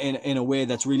in a way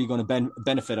that's really going to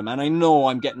benefit him. And I know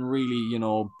I'm getting really,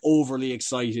 overly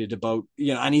excited about,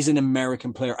 and he's an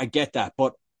American player. I get that,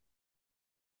 but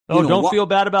don't feel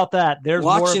bad about that. There's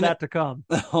more of that to come.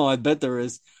 Oh, I bet there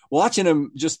is. Watching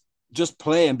him just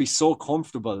play and be so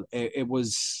comfortable, it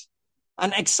was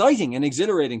and exciting and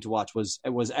exhilarating to watch.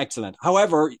 It was excellent.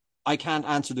 However, I can't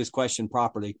answer this question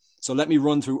properly, so let me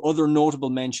run through other notable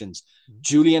mentions.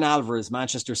 Julian Alvarez,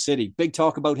 Manchester City. Big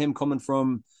talk about him coming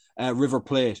from River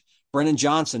Plate. Brennan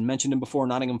Johnson, mentioned him before,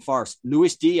 Nottingham Forest.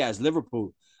 Luis Diaz,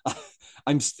 Liverpool.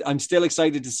 I'm still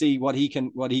excited to see what he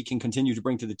can continue to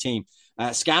bring to the team.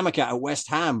 Scamacca at West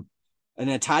Ham, an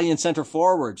Italian centre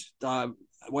forward.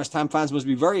 West Ham fans must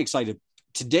be very excited.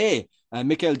 Today,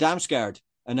 Mikael Damsgaard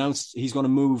announced he's going to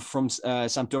move from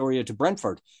Sampdoria to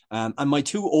Brentford. And my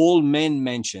two old men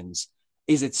mentions,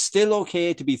 is it still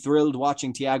okay to be thrilled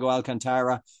watching Thiago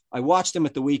Alcantara? I watched him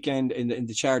at the weekend in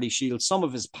the Charity Shield. Some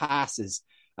of his passes,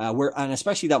 and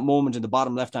especially that moment in the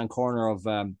bottom left-hand corner of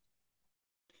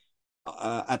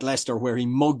at Leicester where he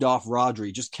mugged off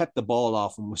Rodri, just kept the ball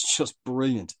off and was just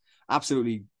brilliant.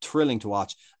 Absolutely thrilling to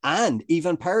watch. And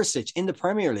Ivan Perisic in the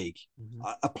Premier League,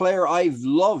 a player I've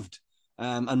loved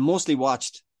and mostly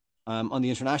watched on the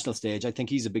international stage. I think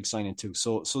he's a big signing too.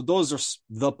 So those are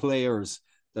the players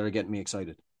that are getting me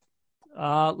excited.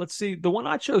 Let's see. The one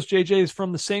I chose, JJ, is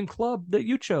from the same club that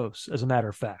you chose, as a matter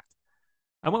of fact.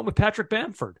 I went with Patrick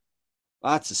Bamford.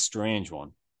 That's a strange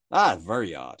one. That's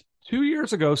very odd. 2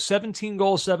 years ago, 17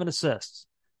 goals, 7 assists.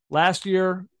 Last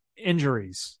year,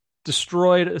 injuries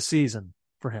destroyed a season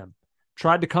for him.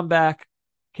 Tried to come back,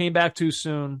 came back too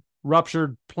soon,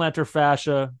 ruptured plantar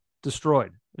fascia,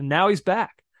 destroyed. And now he's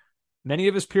back. Many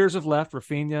of his peers have left,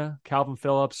 Rafinha, Calvin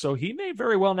Phillips, so he may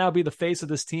very well now be the face of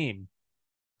this team.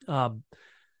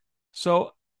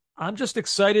 So I'm just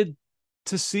excited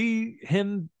to see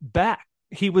him back.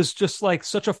 He was just like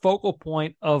such a focal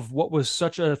point of what was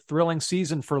such a thrilling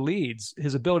season for Leeds,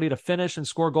 his ability to finish and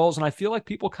score goals. And I feel like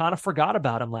people kind of forgot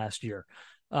about him last year.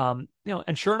 And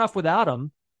sure enough, without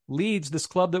him, Leeds, this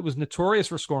club that was notorious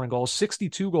for scoring goals,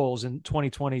 62 goals in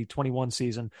 2020-21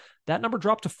 season, that number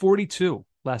dropped to 42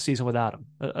 last season without him.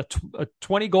 A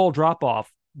 20-goal drop-off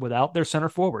without their center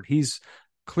forward. He's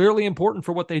clearly important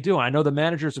for what they do. I know the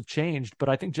managers have changed, but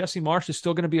I think Jesse Marsch is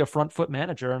still going to be a front-foot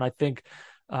manager. And I think,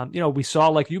 we saw,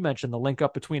 like you mentioned, the link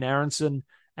up between Aronson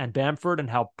and Bamford and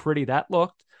how pretty that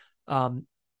looked. Not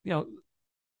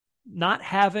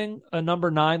having a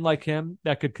number 9 like him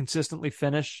that could consistently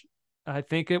finish, I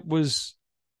think it was,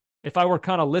 if I were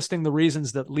kind of listing the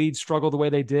reasons that Leeds struggled the way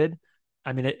they did,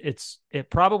 I mean, it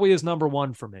probably is number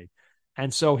 1 for me.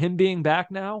 And so him being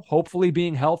back now, hopefully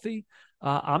being healthy,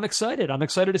 I'm excited. I'm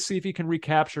excited to see if he can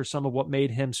recapture some of what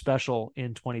made him special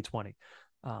in 2020.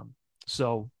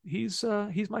 So he's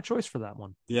my choice for that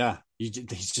one. Yeah,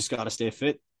 he's just got to stay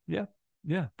fit. Yeah,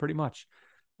 pretty much.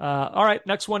 All right,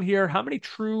 next one here. How many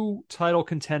true title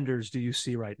contenders do you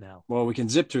see right now? Well, we can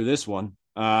zip through this one.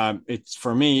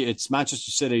 For me, it's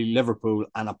Manchester City, Liverpool,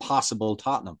 and a possible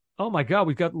Tottenham. Oh my God,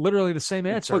 we've got literally the same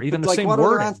answer, even the like, same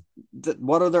wording.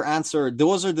 What other answer?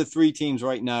 Those are the 3 teams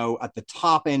right now at the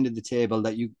top end of the table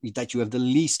that you have the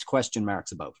least question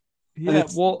marks about. Yeah,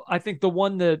 well, I think the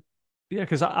one that,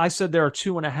 because I said there are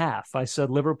 2.5. I said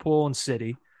Liverpool and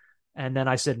City, and then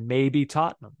I said maybe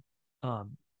Tottenham.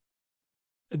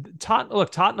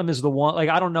 Tottenham is the one. Like,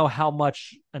 I don't know how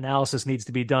much analysis needs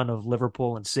to be done of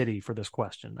Liverpool and City for this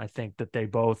question. I think that they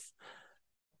both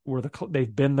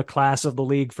they've been the class of the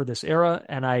league for this era,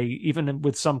 and even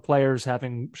with some players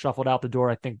having shuffled out the door,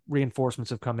 I think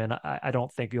reinforcements have come in. I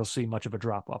don't think you'll see much of a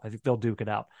drop off. I think they'll duke it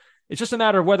out. It's just a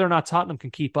matter of whether or not Tottenham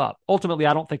can keep up. Ultimately,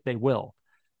 I don't think they will.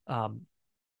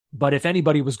 But if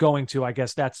anybody was going to, I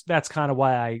guess that's kind of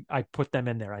why I put them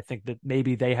in there. I think that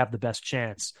maybe they have the best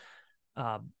chance.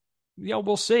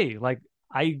 We'll see. Like,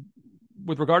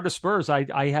 with regard to Spurs,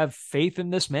 I have faith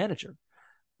in this manager.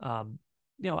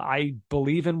 I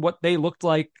believe in what they looked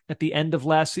like at the end of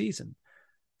last season.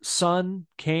 Son,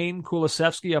 Kane,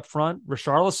 Kulusevski up front,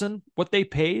 Richarlison, what they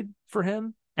paid for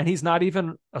him, and he's not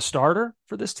even a starter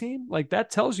for this team. Like,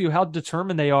 that tells you how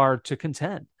determined they are to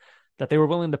contend, that they were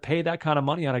willing to pay that kind of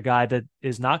money on a guy that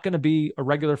is not going to be a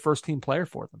regular first-team player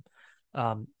for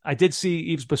them. I did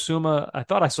see Yves Bissouma. I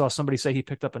thought I saw somebody say he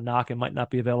picked up a knock and might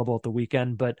not be available at the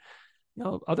weekend. But,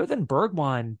 other than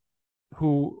Bergwijn,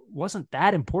 who wasn't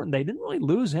that important, they didn't really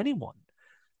lose anyone.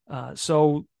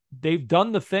 So they've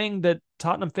done the thing that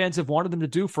Tottenham fans have wanted them to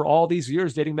do for all these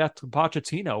years, dating back to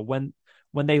Pochettino.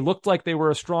 When they looked like they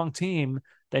were a strong team,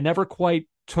 they never quite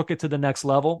took it to the next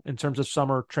level in terms of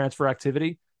summer transfer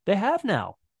activity. They have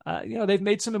now. They've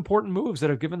made some important moves that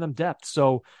have given them depth.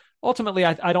 So ultimately,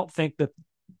 I don't think that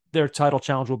their title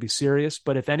challenge will be serious.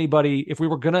 But if we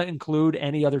were going to include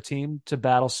any other team to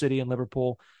battle City and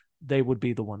Liverpool, they would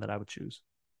be the one that I would choose.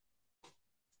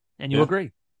 And you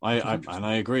agree? I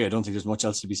agree. I don't think there's much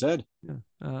else to be said. Yeah.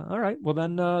 All right. Well,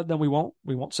 then we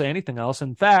won't say anything else.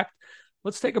 In fact,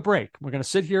 let's take a break. We're going to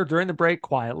sit here during the break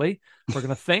quietly. We're going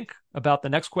to think about the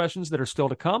next questions that are still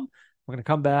to come. We're going to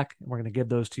come back and we're going to give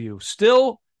those to you.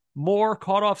 Still more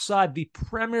Caught Offside, the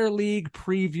Premier League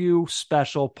preview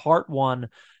special, part 1.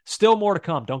 Still more to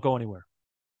come. Don't go anywhere.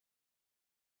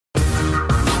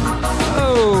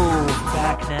 Oh,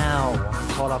 back now on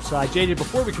Caught Offside. JJ,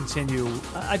 before we continue,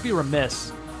 I'd be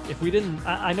remiss if we didn't.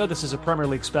 I know this is a Premier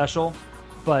League special,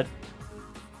 but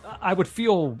I would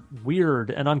feel weird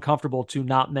and uncomfortable to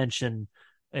not mention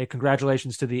a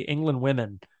congratulations to the England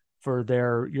women for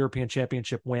their European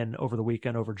Championship win over the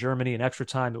weekend over Germany in extra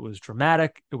time. It was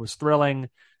dramatic. It was thrilling.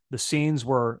 The scenes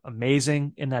were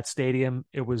amazing in that stadium.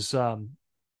 It was. I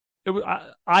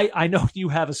know you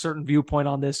have a certain viewpoint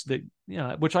on this that,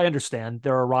 which I understand.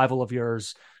 They're a rival of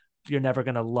yours. You're never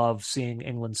going to love seeing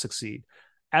England succeed.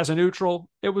 As a neutral,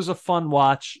 it was a fun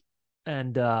watch,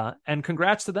 and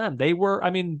congrats to them. They were,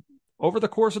 over the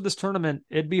course of this tournament,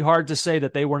 it'd be hard to say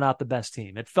that they were not the best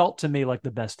team. It felt to me like the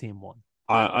best team won.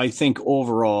 I think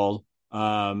overall,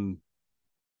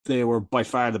 they were by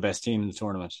far the best team in the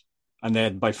tournament, and they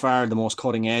had by far the most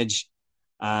cutting edge.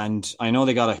 And I know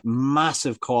they got a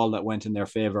massive call that went in their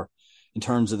favor in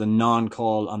terms of the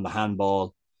non-call on the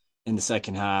handball in the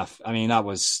second half. That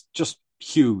was just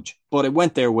huge, but it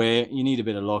went their way. You need a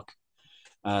bit of luck,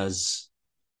 as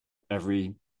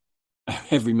every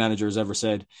manager has ever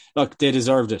said. Look, they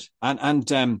deserved it,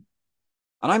 and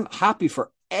I'm happy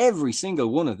for every single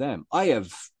one of them. I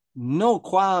have no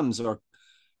qualms or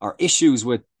issues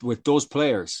with those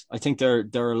players. I think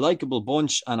they're a likable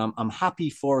bunch, and I'm happy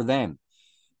for them.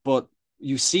 But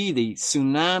you see the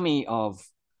tsunami of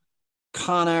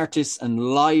con artists and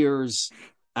liars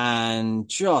and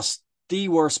just the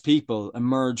worst people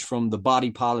emerge from the body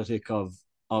politic of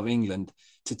England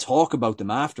to talk about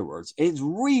them afterwards. It's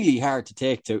really hard to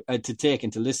take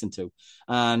and to listen to,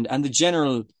 and the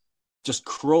general just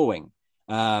crowing.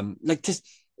 Like this,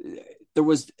 there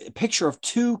was a picture of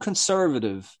two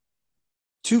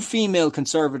female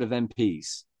conservative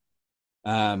MPs,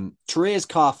 Therese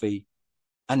Coffey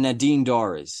and Nadine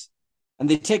Dorries, and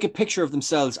they take a picture of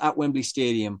themselves at Wembley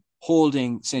Stadium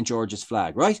holding St. George's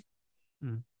flag, right?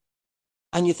 Mm.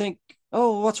 And you think,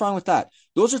 oh, what's wrong with that?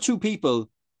 Those are two people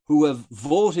who have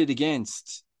voted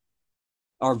against,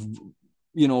 or,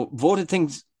 voted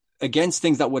against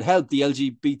things that would help the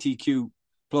LGBTQ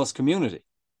plus community.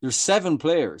 There's 7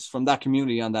 players from that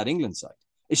community on that England side.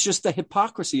 It's just the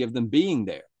hypocrisy of them being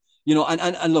there,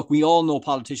 and look, we all know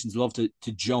politicians love to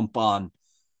jump on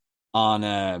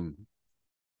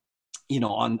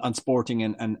sporting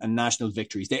and national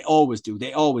victories. They always do.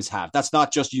 They always have. That's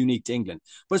not just unique to England,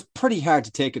 but it's pretty hard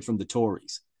to take it from the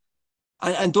Tories.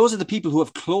 And those are the people who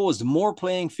have closed more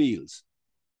playing fields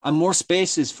and more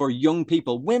spaces for young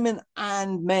people, women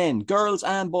and men, girls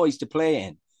and boys to play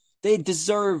in. They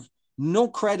deserve no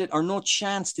credit or no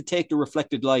chance to take the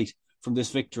reflected light from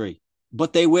this victory,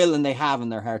 but they will, and they have,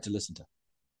 and they're hard to listen to.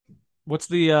 What's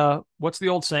the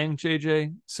old saying,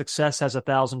 JJ? Success has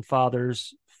 1,000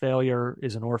 fathers. Failure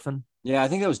is an orphan. Yeah, I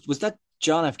think was that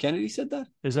John F. Kennedy said that?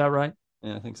 Is that right?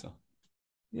 Yeah, I think so.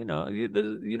 You know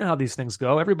how these things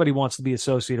go. Everybody wants to be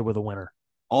associated with a winner.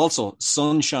 Also,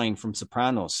 Sunshine from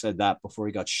Sopranos said that before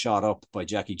he got shot up by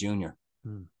Jackie Jr.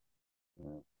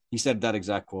 He said that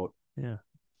exact quote. Yeah.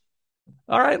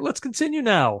 All right, let's continue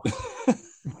now.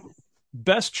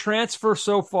 Best transfer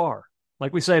so far.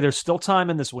 Like we say, there's still time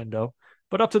in this window,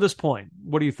 but up to this point,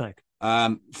 what do you think?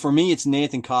 For me, it's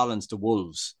Nathan Collins to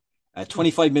Wolves.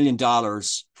 $25 million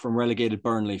from relegated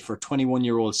Burnley for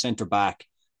 21-year-old centre-back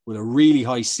with a really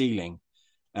high ceiling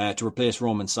to replace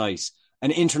Roman Saiss.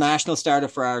 An international starter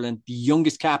for Ireland, the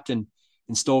youngest captain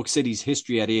in Stoke City's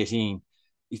history at 18.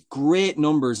 Great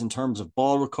numbers in terms of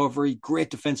ball recovery, great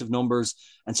defensive numbers,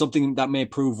 and something that may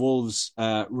prove Wolves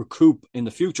recoup in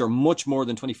the future much more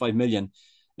than 25 million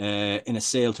in a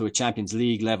sale to a Champions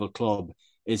League level club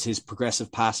is his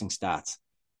progressive passing stats.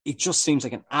 It just seems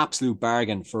like an absolute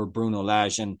bargain for Bruno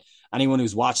Lage, and anyone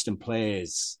who's watched him play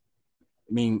is,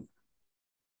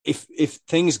 if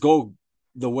things go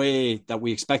the way that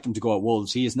we expect them to go at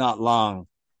Wolves, he is not long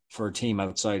for a team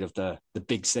outside of the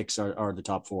big six or the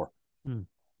top four.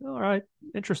 All right.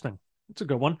 Interesting. That's a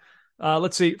good one.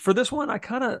 Let's see. For this one, I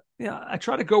try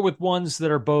to go with ones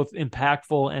that are both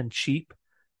impactful and cheap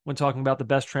when talking about the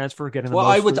best transfer, getting the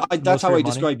most. That's how I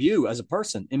describe you as a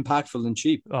person: impactful and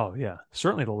cheap. Oh yeah,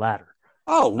 certainly the latter.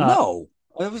 Oh no,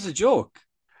 that was a joke.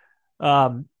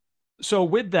 Um, so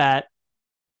with that,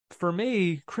 for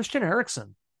me, Christian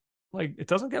Eriksen, like it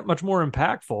doesn't get much more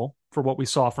impactful for what we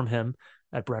saw from him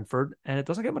at Brentford, and it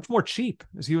doesn't get much more cheap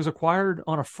as he was acquired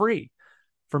on a free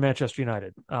for Manchester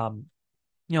United. You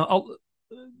know,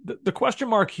 the question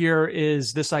mark here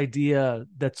is this idea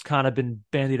that's kind of been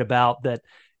bandied about that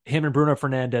him and Bruno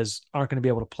Fernandes aren't going to be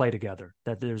able to play together,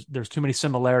 that there's too many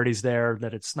similarities there,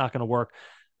 that it's not going to work.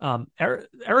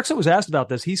 Eriksen was asked about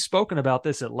this. He's spoken about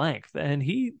this at length, and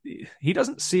he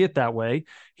doesn't see it that way.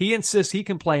 He insists he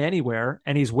can play anywhere,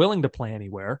 and he's willing to play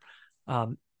anywhere.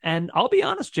 And I'll be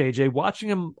honest, JJ, watching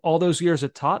him all those years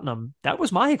at Tottenham, that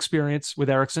was my experience with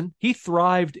Eriksen. He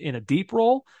thrived in a deep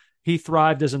role. He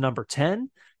thrived as a number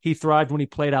 10. He thrived when he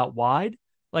played out wide.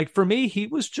 Like for me, he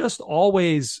was just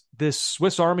always this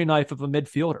Swiss Army knife of a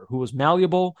midfielder who was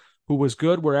malleable, who was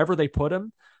good wherever they put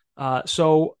him.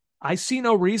 So I see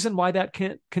no reason why that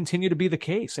can't continue to be the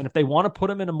case. And if they want to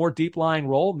put him in a more deep lying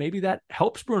role, maybe that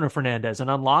helps Bruno Fernandes and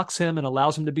unlocks him and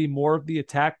allows him to be more of the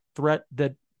attack threat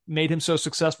that made him so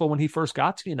successful when he first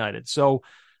got to United. So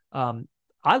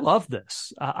I love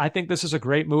this. I think this is a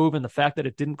great move. And the fact that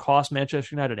it didn't cost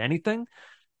Manchester United anything,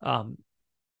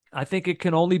 I think it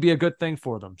can only be a good thing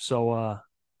for them. So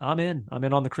I'm in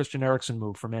on the Christian Eriksen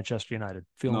move for Manchester United.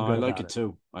 Feeling good. I like it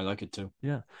too. I like it too.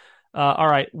 Yeah. All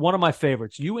right. One of my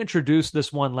favorites. You introduced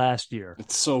this one last year.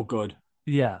 It's so good.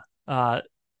 Yeah. I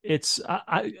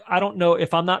don't know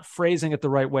if I'm not phrasing it the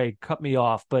right way, cut me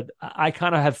off, but I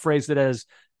kind of have phrased it as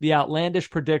the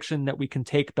outlandish prediction that we can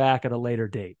take back at a later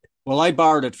date. Well, I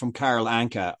borrowed it from Karl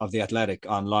Anka of The Athletic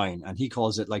online, and he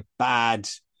calls it like bad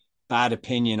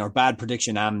opinion or bad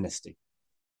prediction amnesty.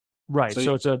 Right.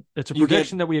 So it's a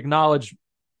prediction that we acknowledge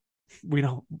we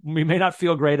may not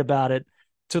feel great about it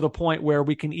to the point where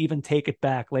we can even take it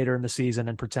back later in the season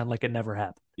and pretend like it never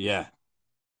happened. Yeah.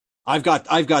 I got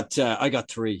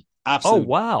 3. Absolutely. Oh,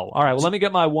 wow. All right. Well, let me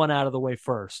get my one out of the way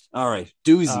first. All right.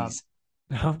 Doozies.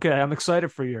 Okay. I'm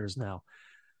excited for yours now.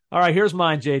 All right. Here's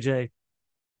mine, JJ.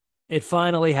 It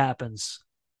finally happens.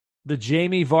 The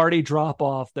Jamie Vardy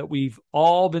drop-off that we've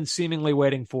all been seemingly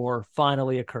waiting for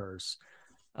finally occurs.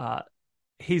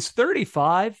 He's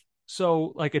 35,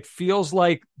 so like it feels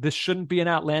like this shouldn't be an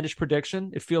outlandish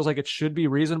prediction. It feels like it should be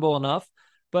reasonable enough.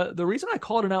 But the reason I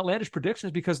call it an outlandish prediction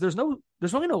is because there's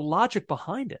really no logic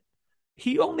behind it.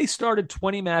 He only started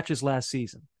 20 matches last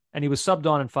season, and he was subbed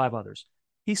on in 5 others.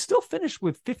 He still finished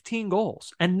with 15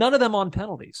 goals, and none of them on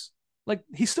penalties. Like,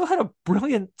 he still had a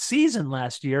brilliant season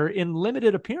last year in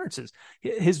limited appearances.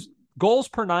 His goals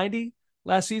per 90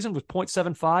 last season was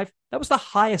 0.75. That was the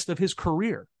highest of his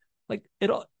career. Like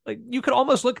you could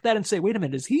almost look at that and say, wait a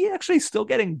minute, is he actually still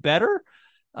getting better?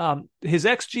 His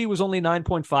XG was only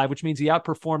 9.5, which means he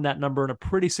outperformed that number in a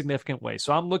pretty significant way.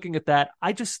 So I'm looking at that.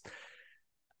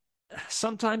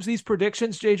 Sometimes these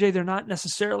predictions, JJ, they're not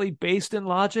necessarily based in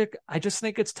logic. I just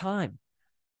think it's time.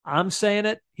 I'm saying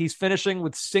it. He's finishing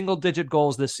with single-digit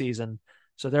goals this season.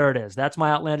 So there it is. That's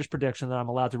my outlandish prediction that I'm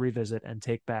allowed to revisit and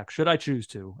take back, should I choose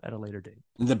to, at a later date.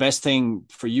 The best thing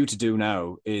for you to do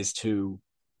now is to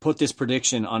put this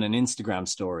prediction on an Instagram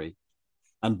story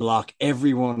and block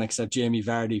everyone except Jamie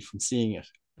Vardy from seeing it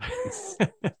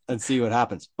and see what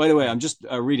happens. By the way, I'm just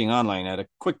reading online at a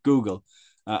quick Google.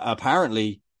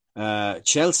 Apparently,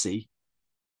 Chelsea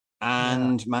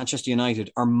and Manchester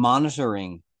United are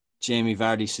monitoring Jamie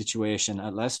Vardy's situation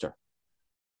at Leicester.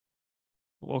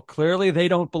 Well, clearly they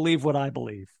don't believe what I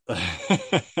believe.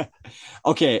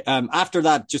 Okay, after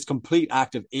that just complete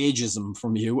act of ageism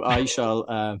from you, I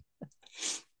shall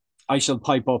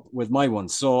pipe up with my one.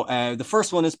 So the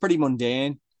first one is pretty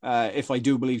mundane. If I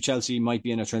do believe Chelsea might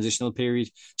be in a transitional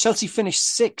period, Chelsea finished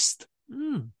 6th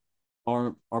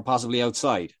or possibly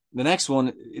outside. The next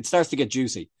one, it starts to get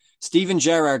juicy. Steven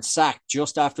Gerrard sacked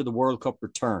just after the World Cup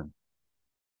return.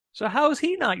 So how is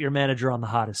he not your manager on the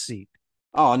hottest seat?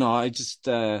 Oh, no, I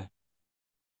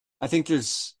think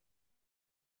there's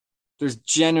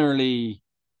generally,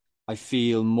 I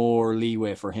feel, more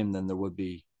leeway for him than there would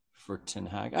be for Ten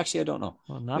Hag. Actually, I don't know.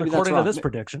 Well, not maybe according to this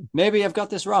prediction. Maybe I've got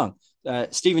this wrong.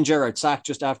 Steven Gerrard sacked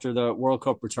just after the World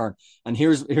Cup return. And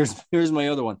here's my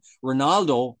other one.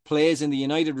 Ronaldo plays in the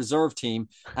United reserve team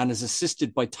and is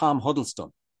assisted by Tom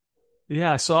Huddleston.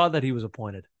 Yeah, I saw that he was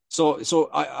appointed. So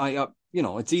I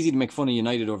it's easy to make fun of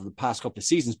United over the past couple of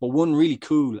seasons, but one really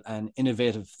cool and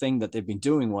innovative thing that they've been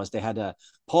doing was they had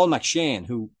Paul McShane,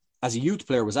 who as a youth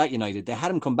player was at United. They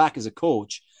had him come back as a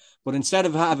coach, but instead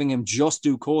of having him just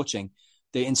do coaching,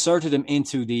 they inserted him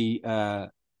into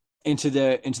the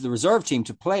reserve team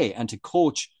to play and to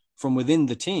coach from within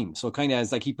the team. So kind of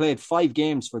as like he played 5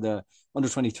 games for the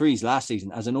under-23s last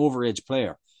season as an overage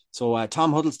player. So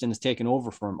Tom Huddleston has taken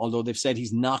over for him, although they've said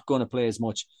he's not going to play as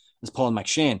much as Paul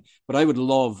McShane. But I would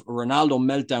love a Ronaldo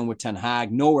meltdown with Ten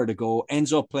Hag, nowhere to go,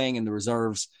 ends up playing in the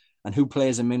reserves, and who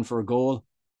plays him in for a goal?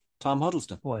 Tom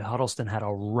Huddleston. Boy, Huddleston had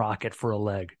a rocket for a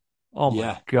leg. Oh my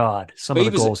Yeah. God. Some of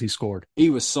the goals he scored. He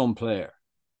was some player.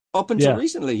 Up until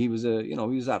recently, he was he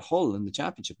was at Hull in the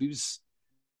championship. He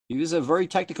was a very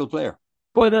technical player.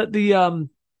 Boy, the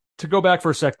to go back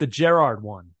for a sec, the Gerrard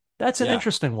one. That's an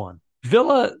interesting one.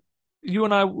 Villa, you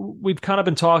and I, we've kind of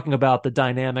been talking about the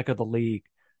dynamic of the league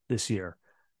this year.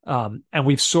 And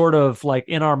we've sort of like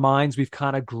in our minds, we've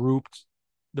kind of grouped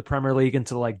the Premier League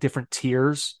into like different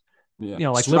tiers. Yeah. You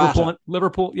know, like Strata.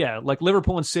 Liverpool, like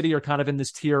Liverpool and City are kind of in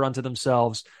this tier unto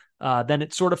themselves. Then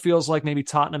it sort of feels like maybe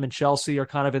Tottenham and Chelsea are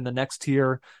kind of in the next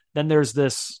tier. Then there's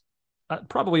this,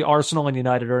 probably Arsenal and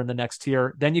United are in the next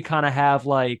tier. Then you kind of have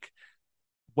like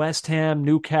West Ham,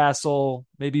 Newcastle,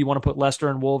 maybe you want to put Leicester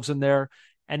and Wolves in there.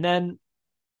 And then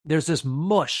there's this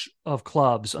mush of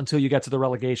clubs until you get to the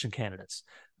relegation candidates.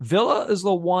 Villa is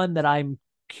the one that I'm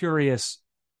curious.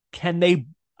 Can they,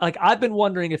 like, I've been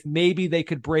wondering if maybe they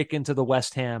could break into the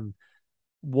West Ham,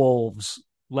 Wolves,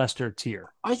 Leicester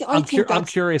tier. I'm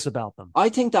curious about them. I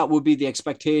think that would be the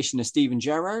expectation of Steven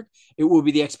Gerrard. It would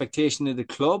be the expectation of the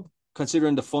club,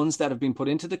 considering the funds that have been put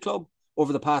into the club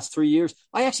over the past 3 years.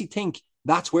 I actually think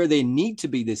that's where they need to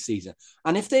be this season.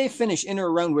 And if they finish in or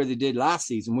around where they did last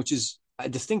season, which is a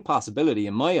distinct possibility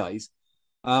in my eyes,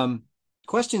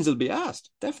 questions will be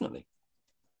asked, definitely.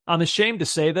 I'm ashamed to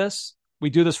say this. We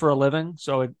do this for a living,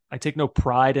 so I take no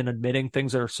pride in admitting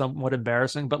things that are somewhat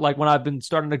embarrassing. But like when I've been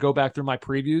starting to go back through my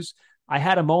previews, I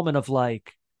had a moment of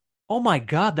like, oh my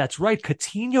God, that's right.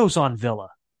 Coutinho's on Villa.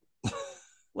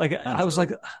 Like I was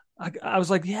like,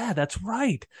 yeah, that's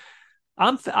right.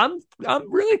 I'm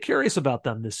really curious about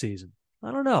them this season.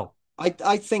 I don't know.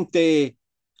 I think their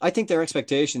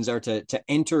expectations are to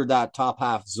enter that top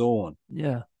half zone.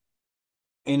 Yeah.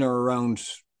 In or around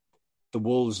the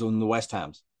Wolves and the West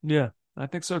Hams. Yeah, I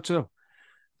think so too.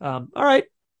 All right.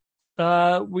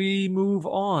 We move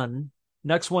on.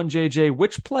 Next one, JJ.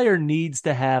 Which player needs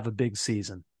to have a big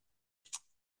season?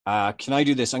 Can I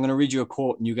do this? I'm going to read you a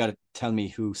quote and you got to tell me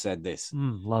who said this.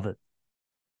 Love it.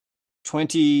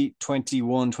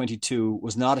 2021-22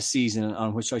 was not a season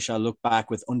on which I shall look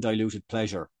back with undiluted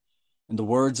pleasure. In the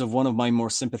words of one of my more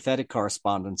sympathetic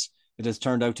correspondents, it has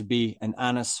turned out to be an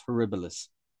annus horribilis.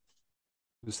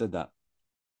 Who said that?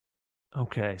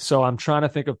 Okay, so I'm trying to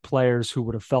think of players who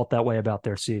would have felt that way about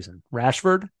their season.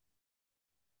 Rashford?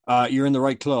 You're in the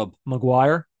right club.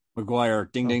 Maguire?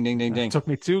 Ding, ding, ding, ding, ding. Took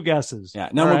me two guesses. Yeah.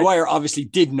 Now, Maguire obviously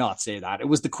did not say that. It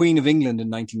was the Queen of England in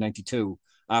 1992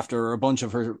 after a bunch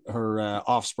of her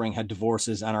offspring had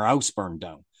divorces and her house burned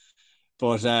down.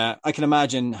 But I can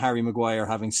imagine Harry Maguire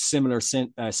having similar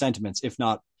sentiments, if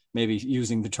not maybe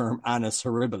using the term annus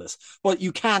horribilis. But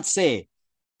you can't say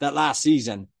that last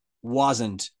season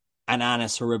wasn't an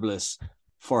annus horribilis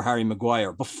for Harry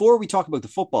Maguire. Before we talk about the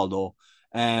football, though,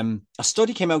 a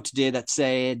study came out today that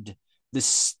said the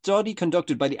study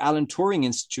conducted by the Alan Turing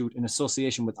Institute in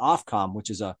association with Ofcom, which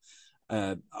is a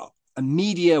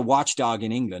media watchdog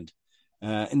in England,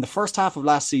 in the first half of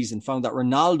last season found that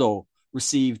Ronaldo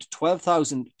received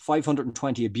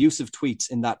 12,520 abusive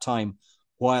tweets in that time,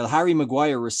 while Harry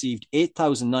Maguire received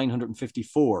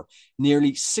 8,954,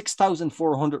 nearly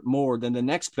 6,400 more than the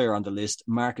next player on the list,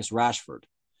 Marcus Rashford.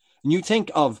 And you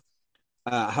think of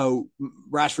how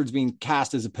Rashford's being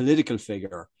cast as a political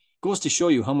figure, goes to show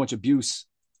you how much abuse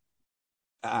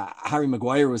Harry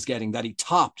Maguire was getting, that he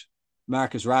topped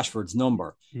Marcus Rashford's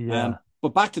number. Yeah.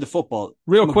 But back to the football.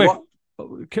 Real quick,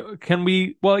 can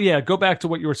we, go back to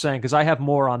what you were saying, because I have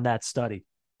more on that study.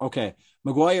 Okay.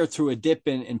 Maguire, through a dip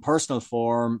in personal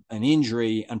form, an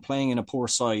injury, and playing in a poor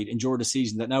side, endured a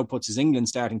season that now puts his England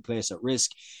starting place at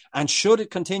risk. And should it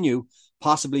continue,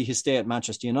 possibly his stay at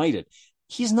Manchester United.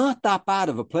 He's not that bad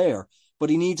of a player,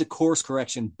 but he needs a course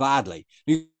correction badly.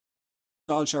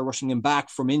 Solskjaer rushing him back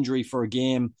from injury for a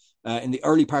game in the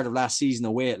early part of last season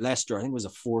away at Leicester. I think it was a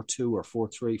 4-2 or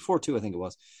 4-3. 4-2, I think it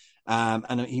was.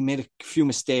 And he made a few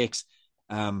mistakes.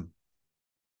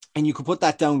 And you could put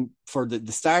that down for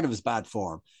the start of his bad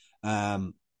form.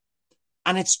 And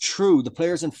it's true. The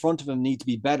players in front of him need to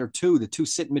be better too. The two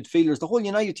sitting midfielders, the whole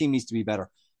United team needs to be better.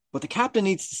 But the captain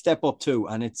needs to step up too.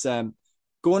 And it's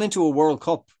going into a World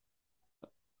Cup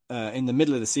in the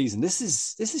middle of the season. This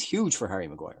is huge for Harry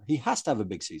Maguire. He has to have a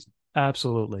big season.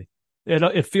 Absolutely.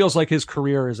 It feels like his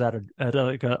career is at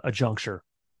a juncture.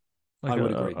 like I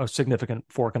would agree. a significant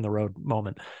fork in the road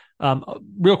moment.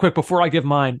 Real quick, before I give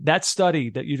mine, that study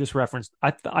that you just referenced,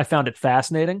 I found it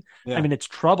fascinating. Yeah. I mean, it's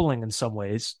troubling in some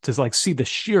ways to like see the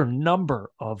sheer number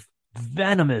of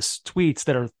venomous tweets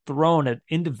that are thrown at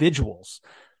individuals,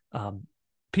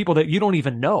 people that you don't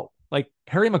even know. Like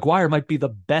Harry Maguire might be the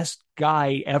best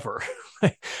guy ever,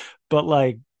 but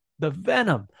like the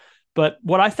venom. But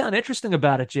what I found interesting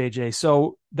about it, JJ,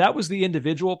 so that was the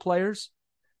individual players.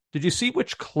 Did you see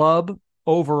which club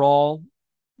overall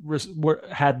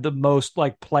had the most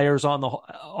like players on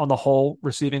the whole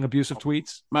receiving abusive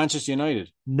tweets? Manchester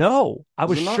United. No, I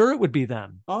was it not? sure it would be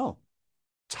them. Oh,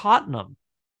 Tottenham.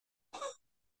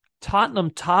 Tottenham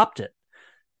topped it.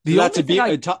 so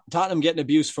that's Tottenham getting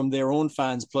abuse from their own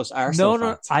fans plus Arsenal No,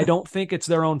 fans. I don't think it's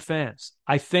their own fans.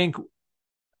 I think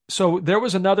so. There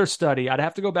was another study. I'd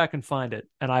have to go back and find it,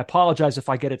 and I apologize if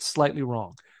I get it slightly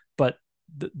wrong, but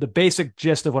the basic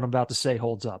gist of what I'm about to say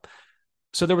holds up.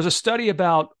 So there was a study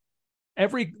about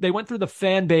they went through the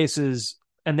fan bases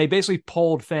and they basically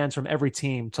polled fans from every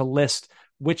team to list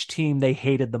which team they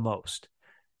hated the most.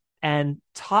 And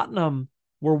Tottenham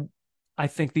were, I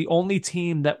think, the only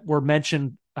team that were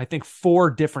mentioned, I think,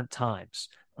 4 different times.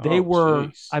 I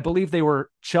believe they were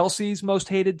Chelsea's most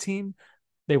hated team.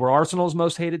 They were Arsenal's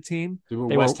most hated team. They were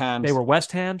West Ham's. They were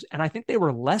West Ham's. And I think they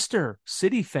were Leicester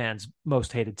City fans'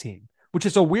 most hated team, which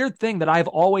is a weird thing that I've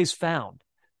always found.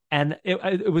 And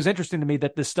it was interesting to me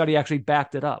that this study actually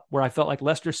backed it up, where I felt like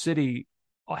Leicester City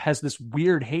has this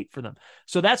weird hate for them.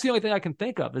 So that's the only thing I can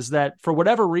think of, is that for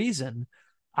whatever reason,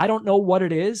 I don't know what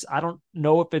it is. I don't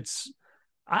know if it's,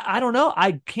 I don't know.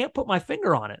 I can't put my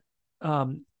finger on it.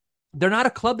 They're not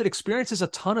a club that experiences a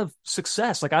ton of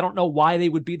success. Like, I don't know why they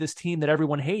would be this team that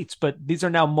everyone hates, but these are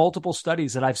now multiple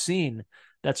studies that I've seen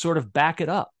that sort of back it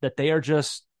up, that they are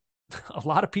just, a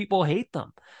lot of people hate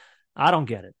them. I don't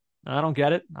get it.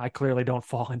 I clearly don't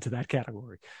fall into that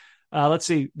category. Let's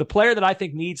see. The player that I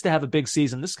think needs to have a big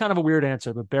season. This is kind of a weird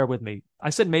answer, but bear with me.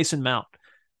 I said Mason Mount.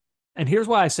 And here's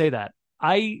why I say that.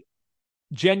 I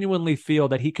genuinely feel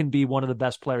that he can be one of the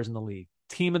best players in the league.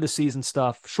 Team of the season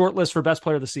stuff, shortlist for best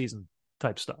player of the season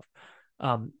type stuff.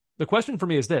 The question for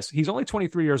me is this. He's only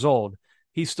 23 years old.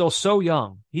 He's still so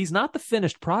young. He's not the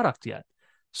finished product yet.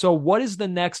 So what is the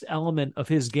next element of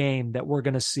his game that we're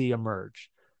going to see emerge?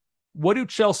 What do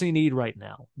Chelsea need right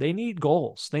now? They need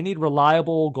goals. They need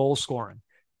reliable goal scoring.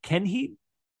 Can he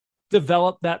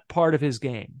develop that part of his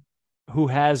game? Who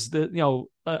has the,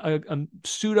 a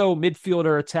pseudo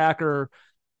midfielder attacker?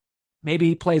 Maybe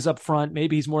he plays up front.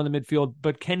 Maybe he's more in the midfield,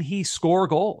 but can he score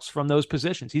goals from those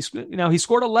positions? He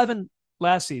scored 11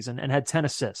 last season and had 10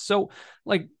 assists. So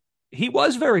like, he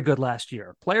was very good last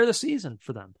year, player of the season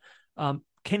for them.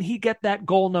 Can he get that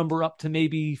goal number up to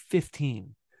maybe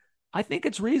 15? I think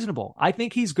it's reasonable. I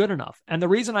think he's good enough. And the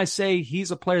reason I say he's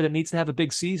a player that needs to have a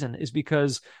big season is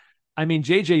because, I mean,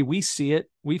 JJ, we see it,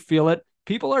 we feel it.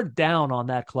 People are down on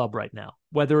that club right now,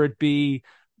 whether it be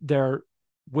their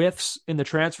whiffs in the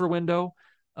transfer window,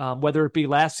 whether it be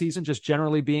last season just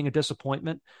generally being a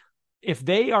disappointment. If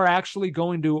they are actually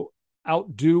going to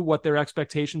outdo what their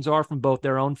expectations are from both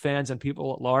their own fans and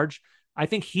people at large, I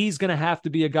think he's going to have to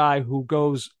be a guy who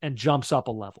goes and jumps up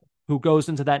a level, who goes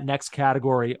into that next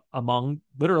category among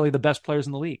literally the best players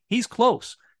in the league. He's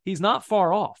close. He's not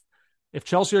far off. If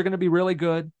Chelsea are going to be really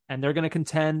good and they're going to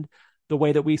contend the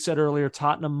way that we said earlier,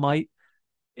 Tottenham might,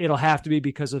 it'll have to be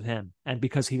because of him and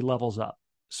because he levels up.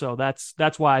 So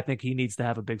that's why I think he needs to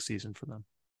have a big season for them.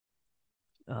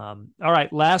 All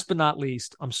right. Last but not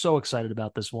least, I'm so excited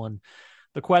about this one.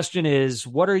 The question is,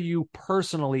 what are you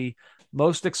personally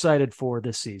most excited for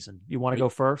this season? You want to go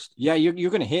first? Yeah,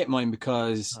 you're going to hate mine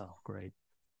because great.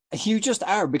 You just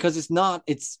are, because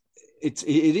it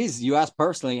is, you asked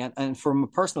personally, and from a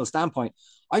personal standpoint,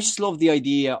 I just love the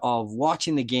idea of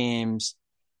watching the games,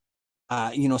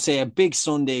 say a big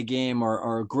Sunday game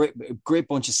or a great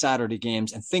bunch of Saturday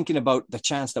games, and thinking about the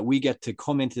chance that we get to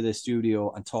come into the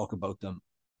studio and talk about them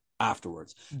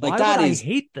afterwards. Like, why would I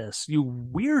hate this, you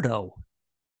weirdo?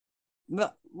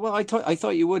 Well, I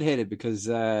thought you would hate it because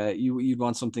you'd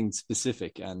want something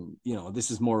specific, and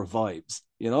this is more vibes.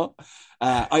 I'm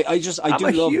a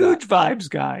huge vibes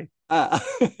guy.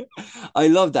 I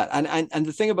love that, and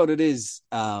the thing about it is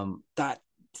that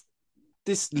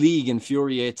this league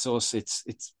infuriates us.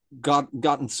 It's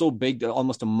gotten so big that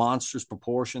almost a monstrous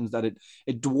proportions that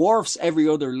it dwarfs every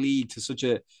other league to such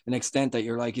an extent that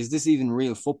you're like, is this even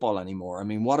real football anymore? I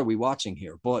mean, what are we watching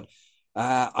here? But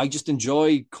I just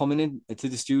enjoy coming in to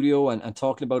the studio and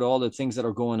talking about all the things that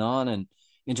are going on. And,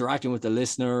 interacting with the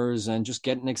listeners and just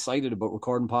getting excited about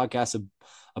recording podcasts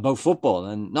about football,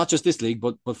 and not just this league,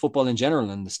 but football in general.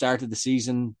 And the start of the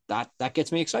season, that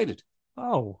gets me excited.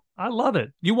 Oh, I love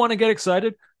it. You want to get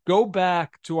excited? Go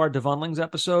back to our Devonlings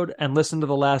episode and listen to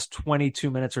the last 22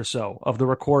 minutes or so of the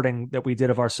recording that we did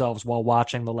of ourselves while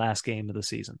watching the last game of the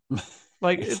season.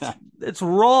 Like it's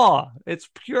raw. It's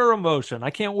pure emotion. I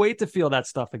can't wait to feel that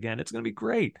stuff again. It's going to be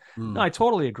great. No, I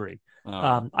totally agree.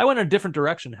 I went in a different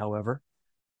direction, however,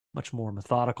 much more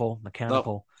methodical,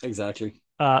 mechanical. Oh, exactly.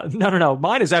 No.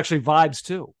 Mine is actually vibes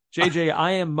too. JJ,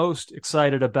 I am most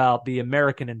excited about the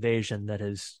American invasion that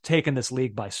has taken this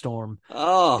league by storm.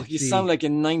 Oh, you sound like a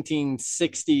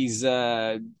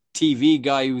 1960s TV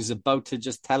guy who's about to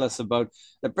just tell us about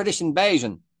the British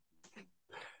invasion.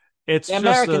 The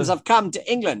Americans have come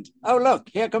to England. Oh, look,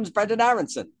 here comes Brendan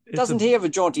Aronson. Doesn't he have a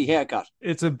jaunty haircut?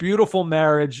 It's a beautiful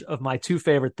marriage of my two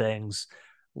favorite things.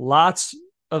 Lots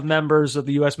of members of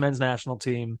the U.S. men's national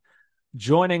team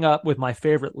joining up with my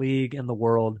favorite league in the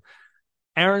world.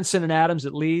 Aronson and Adams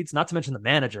at Leeds, not to mention the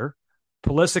manager.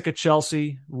 Pulisic at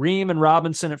Chelsea, Ream and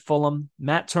Robinson at Fulham,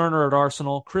 Matt Turner at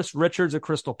Arsenal, Chris Richards at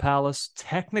Crystal Palace.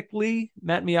 Technically,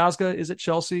 Matt Miazga is at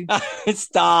Chelsea.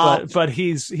 Stop. But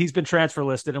he's been transfer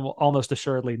listed and will almost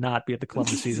assuredly not be at the club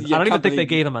this season. I don't even think they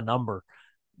gave him a number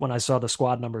when I saw the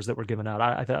squad numbers that were given out.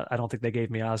 I don't think they gave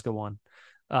Miazga one.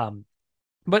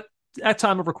 But at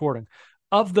time of recording,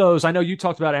 of those, I know you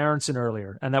talked about Aronson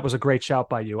earlier, and that was a great shout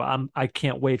by you. I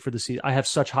can't wait for the season. I have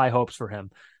such high hopes for him.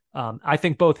 I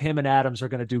think both him and Adams are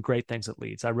going to do great things at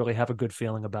Leeds. I really have a good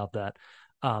feeling about that.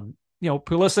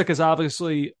 Pulisic is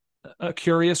obviously a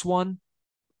curious one.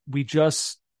 We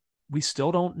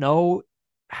still don't know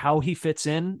how he fits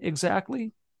in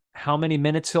exactly, how many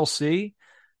minutes he'll see.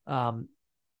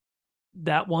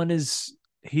 That one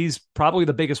he's probably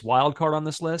the biggest wild card on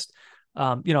this list.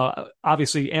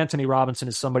 Obviously Anthony Robinson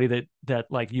is somebody that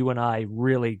like you and I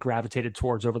really gravitated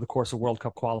towards over the course of World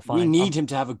Cup qualifying. We need him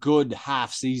to have a good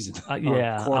half season.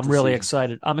 I'm really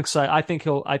excited. I'm excited. I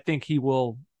think he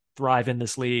will thrive in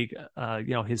this league.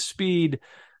 His speed,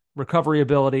 recovery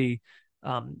ability,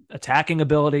 attacking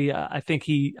ability. I think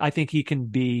he can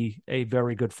be a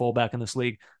very good fullback in this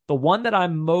league. The one that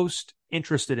I'm most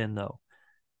interested in though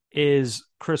is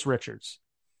Chris Richards.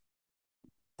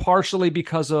 Partially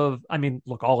because of,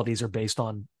 all of these are based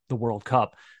on the World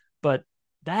Cup, but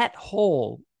that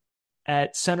hole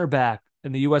at center back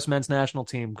in the U.S. men's national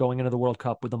team going into the World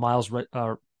Cup with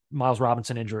the Miles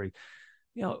Robinson injury,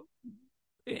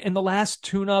 in the last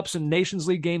tune-ups and Nations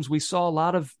League games, we saw a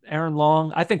lot of Aaron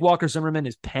Long. I think Walker Zimmerman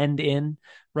is penned in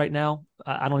right now.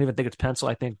 I don't even think it's pencil.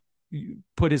 I think you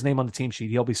put his name on the team sheet,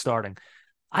 he'll be starting.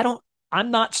 I'm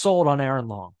not sold on Aaron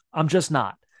Long. I'm just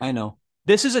not. I know.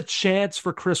 This is a chance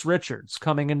for Chris Richards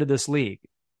coming into this league.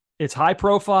 It's high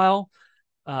profile.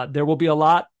 There will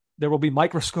be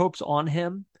microscopes on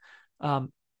him.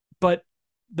 But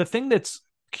the thing that's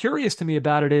curious to me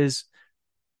about it is,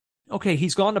 okay,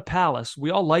 he's gone to Palace.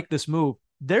 We all like this move.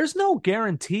 There's no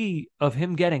guarantee of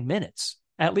him getting minutes,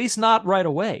 at least not right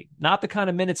away. Not the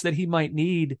kind of minutes that he might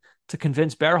need to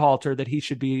convince Berhalter that he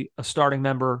should be a starting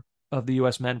member of the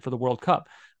U.S. men for the World Cup.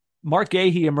 Mark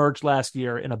Gahey emerged last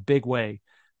year in a big way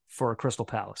for Crystal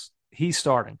Palace. He's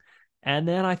starting. And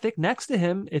then I think next to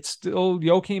him, it's still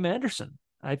Joachim Andersen.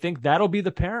 I think that'll be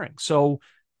the pairing. So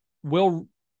will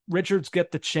Richards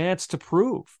get the chance to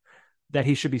prove that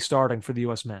he should be starting for the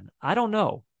U.S. men? I don't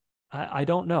know. I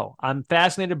don't know. I'm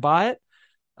fascinated by it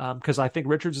because I think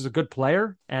Richards is a good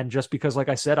player. And just because, like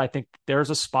I said, I think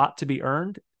there's a spot to be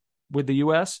earned with the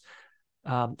U.S.,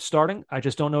 starting. I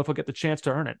just don't know if he'll get the chance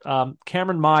to earn it.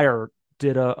 Cameron Meyer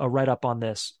did a write-up on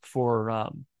this for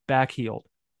Backheeled,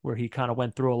 where he kind of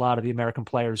went through a lot of the American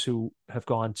players who have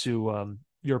gone to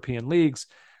European leagues.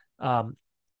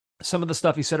 Some of the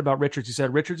stuff he said about Richards, he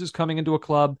said Richards is coming into a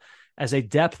club as a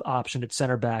depth option at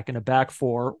center back in a back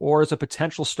four, or as a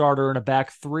potential starter in a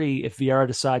back three if Vieira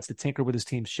decides to tinker with his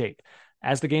team's shape.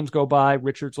 As the games go by,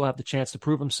 Richards will have the chance to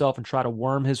prove himself and try to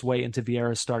worm his way into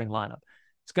Vieira's starting lineup.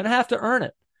 He's going to have to earn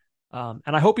it.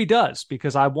 And I hope he does,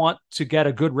 because I want to get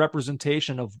a good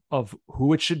representation of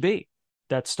who it should be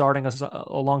that's starting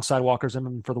alongside Walker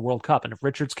Zimmerman for the World Cup. And if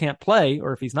Richards can't play,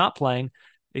 or if he's not playing,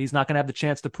 he's not going to have the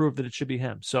chance to prove that it should be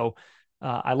him. So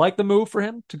I like the move for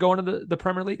him to go into the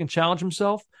Premier League and challenge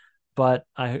himself, but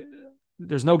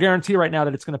there's no guarantee right now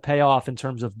that it's going to pay off in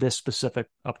terms of this specific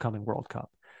upcoming World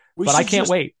Cup. But I can't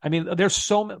wait. There's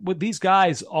so many with these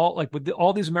guys, with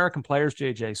all these American players,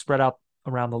 JJ, spread out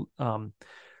around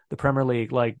the Premier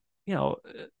League. I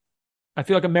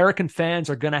feel like American fans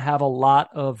are going to have a lot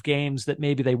of games that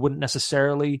maybe they wouldn't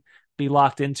necessarily be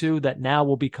locked into that now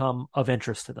will become of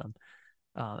interest to them.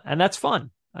 And that's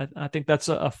fun. I think that's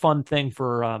a fun thing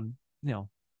for,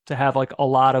 to have like a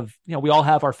lot of, we all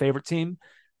have our favorite team,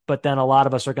 but then a lot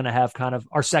of us are going to have kind of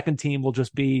our second team will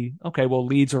just be, okay, well,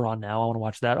 Leeds are on now. I want to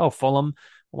watch that. Oh, Fulham.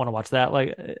 I want to watch that.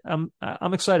 Like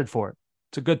I'm excited for it.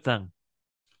 It's a good thing.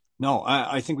 No,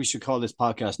 I think we should call this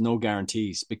podcast No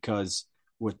Guarantees, because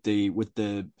with the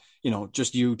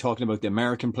just you talking about the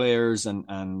American players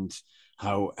and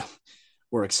how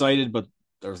we're excited, but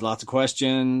there's lots of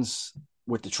questions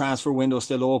with the transfer window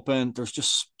still open. There's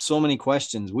just so many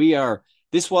questions.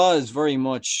 This was very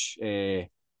much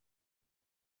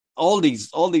all these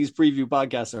preview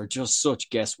podcasts are just such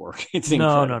guesswork. It's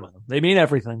incredible. No. They mean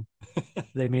everything.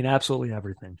 They mean absolutely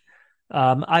everything.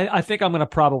 I think I'm going to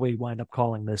probably wind up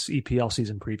calling this EPL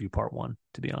season preview part 1,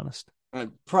 to be honest.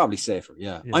 Probably safer.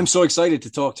 Yeah. I'm so excited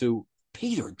to talk to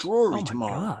Peter Drury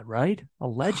tomorrow. God, right? A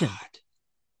legend.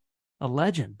 A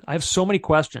legend. I have so many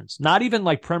questions, not even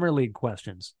like Premier League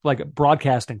questions, like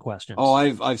broadcasting questions. Oh,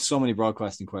 I've so many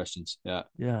broadcasting questions. Yeah.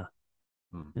 Yeah.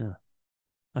 Yeah.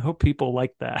 I hope people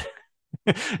like that.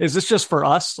 Is this just for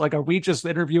us? Like, are we just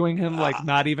interviewing him? Like,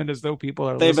 not even as though people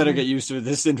are listening? Better get used to it.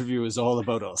 This interview is all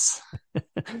about us.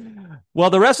 Well,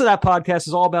 the rest of that podcast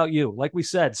is all about you. Like we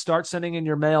said, start sending in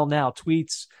your mail now,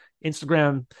 tweets,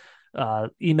 Instagram,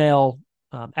 email,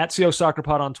 at CO Soccer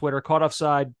Pod on Twitter,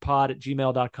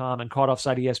 caughtoffsidepod@gmail.com, and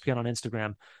caughtoffside ESPN on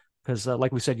Instagram. Because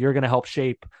like we said, you're going to help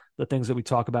shape the things that we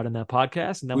talk about in that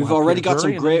podcast. And then we've already got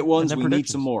some great ones. We need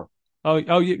some more.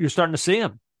 Oh, you're starting to see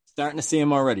them. Starting to see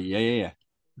him already. Yeah.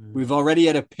 We've already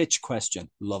had a pitch question.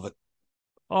 Love it.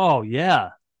 Oh, yeah.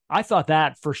 I thought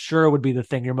that for sure would be the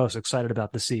thing you're most excited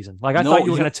about this season. Like, I thought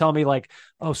you were going to tell me, like,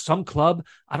 oh, some club,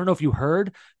 I don't know if you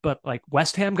heard, but like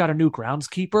West Ham got a new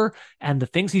groundskeeper and the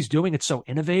things he's doing, it's so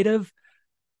innovative.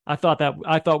 I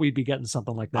thought we'd be getting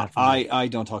something like that. I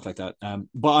don't talk like that.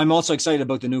 But I'm also excited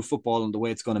about the new football and the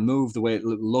way it's going to move, the way it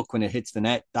look when it hits the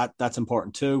net. That's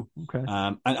important too. Okay.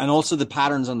 And also the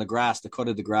patterns on the grass, the cut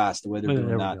of the grass, the way they're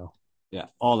doing that. Yeah,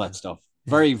 all that stuff.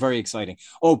 Very, very exciting.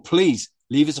 Oh, please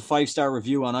leave us a 5-star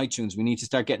review on iTunes. We need to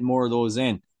start getting more of those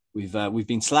in. We've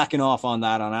been slacking off on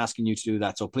that, on asking you to do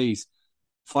that. So please,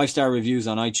 5-star reviews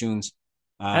on iTunes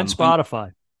and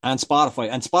Spotify. And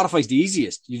Spotify's the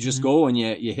easiest. You just go and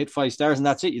you hit 5 stars and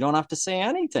that's it. You don't have to say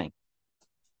anything.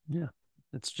 Yeah,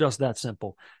 it's just that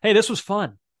simple. Hey, this was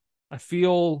fun. I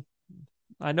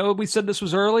know we said this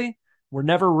was early. We're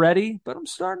never ready, but I'm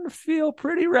starting to feel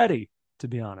pretty ready, to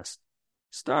be honest.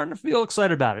 Starting to feel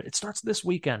excited about it. It starts this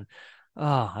weekend.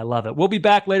 Oh, I love it. We'll be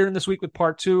back later in this week with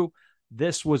part 2.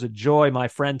 This was a joy, my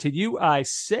friend. To you, I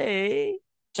say...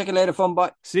 Check it later, fun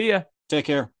bye. See ya. Take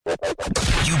care.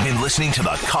 You've been listening to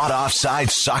the Caught Offside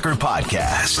Soccer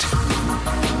Podcast.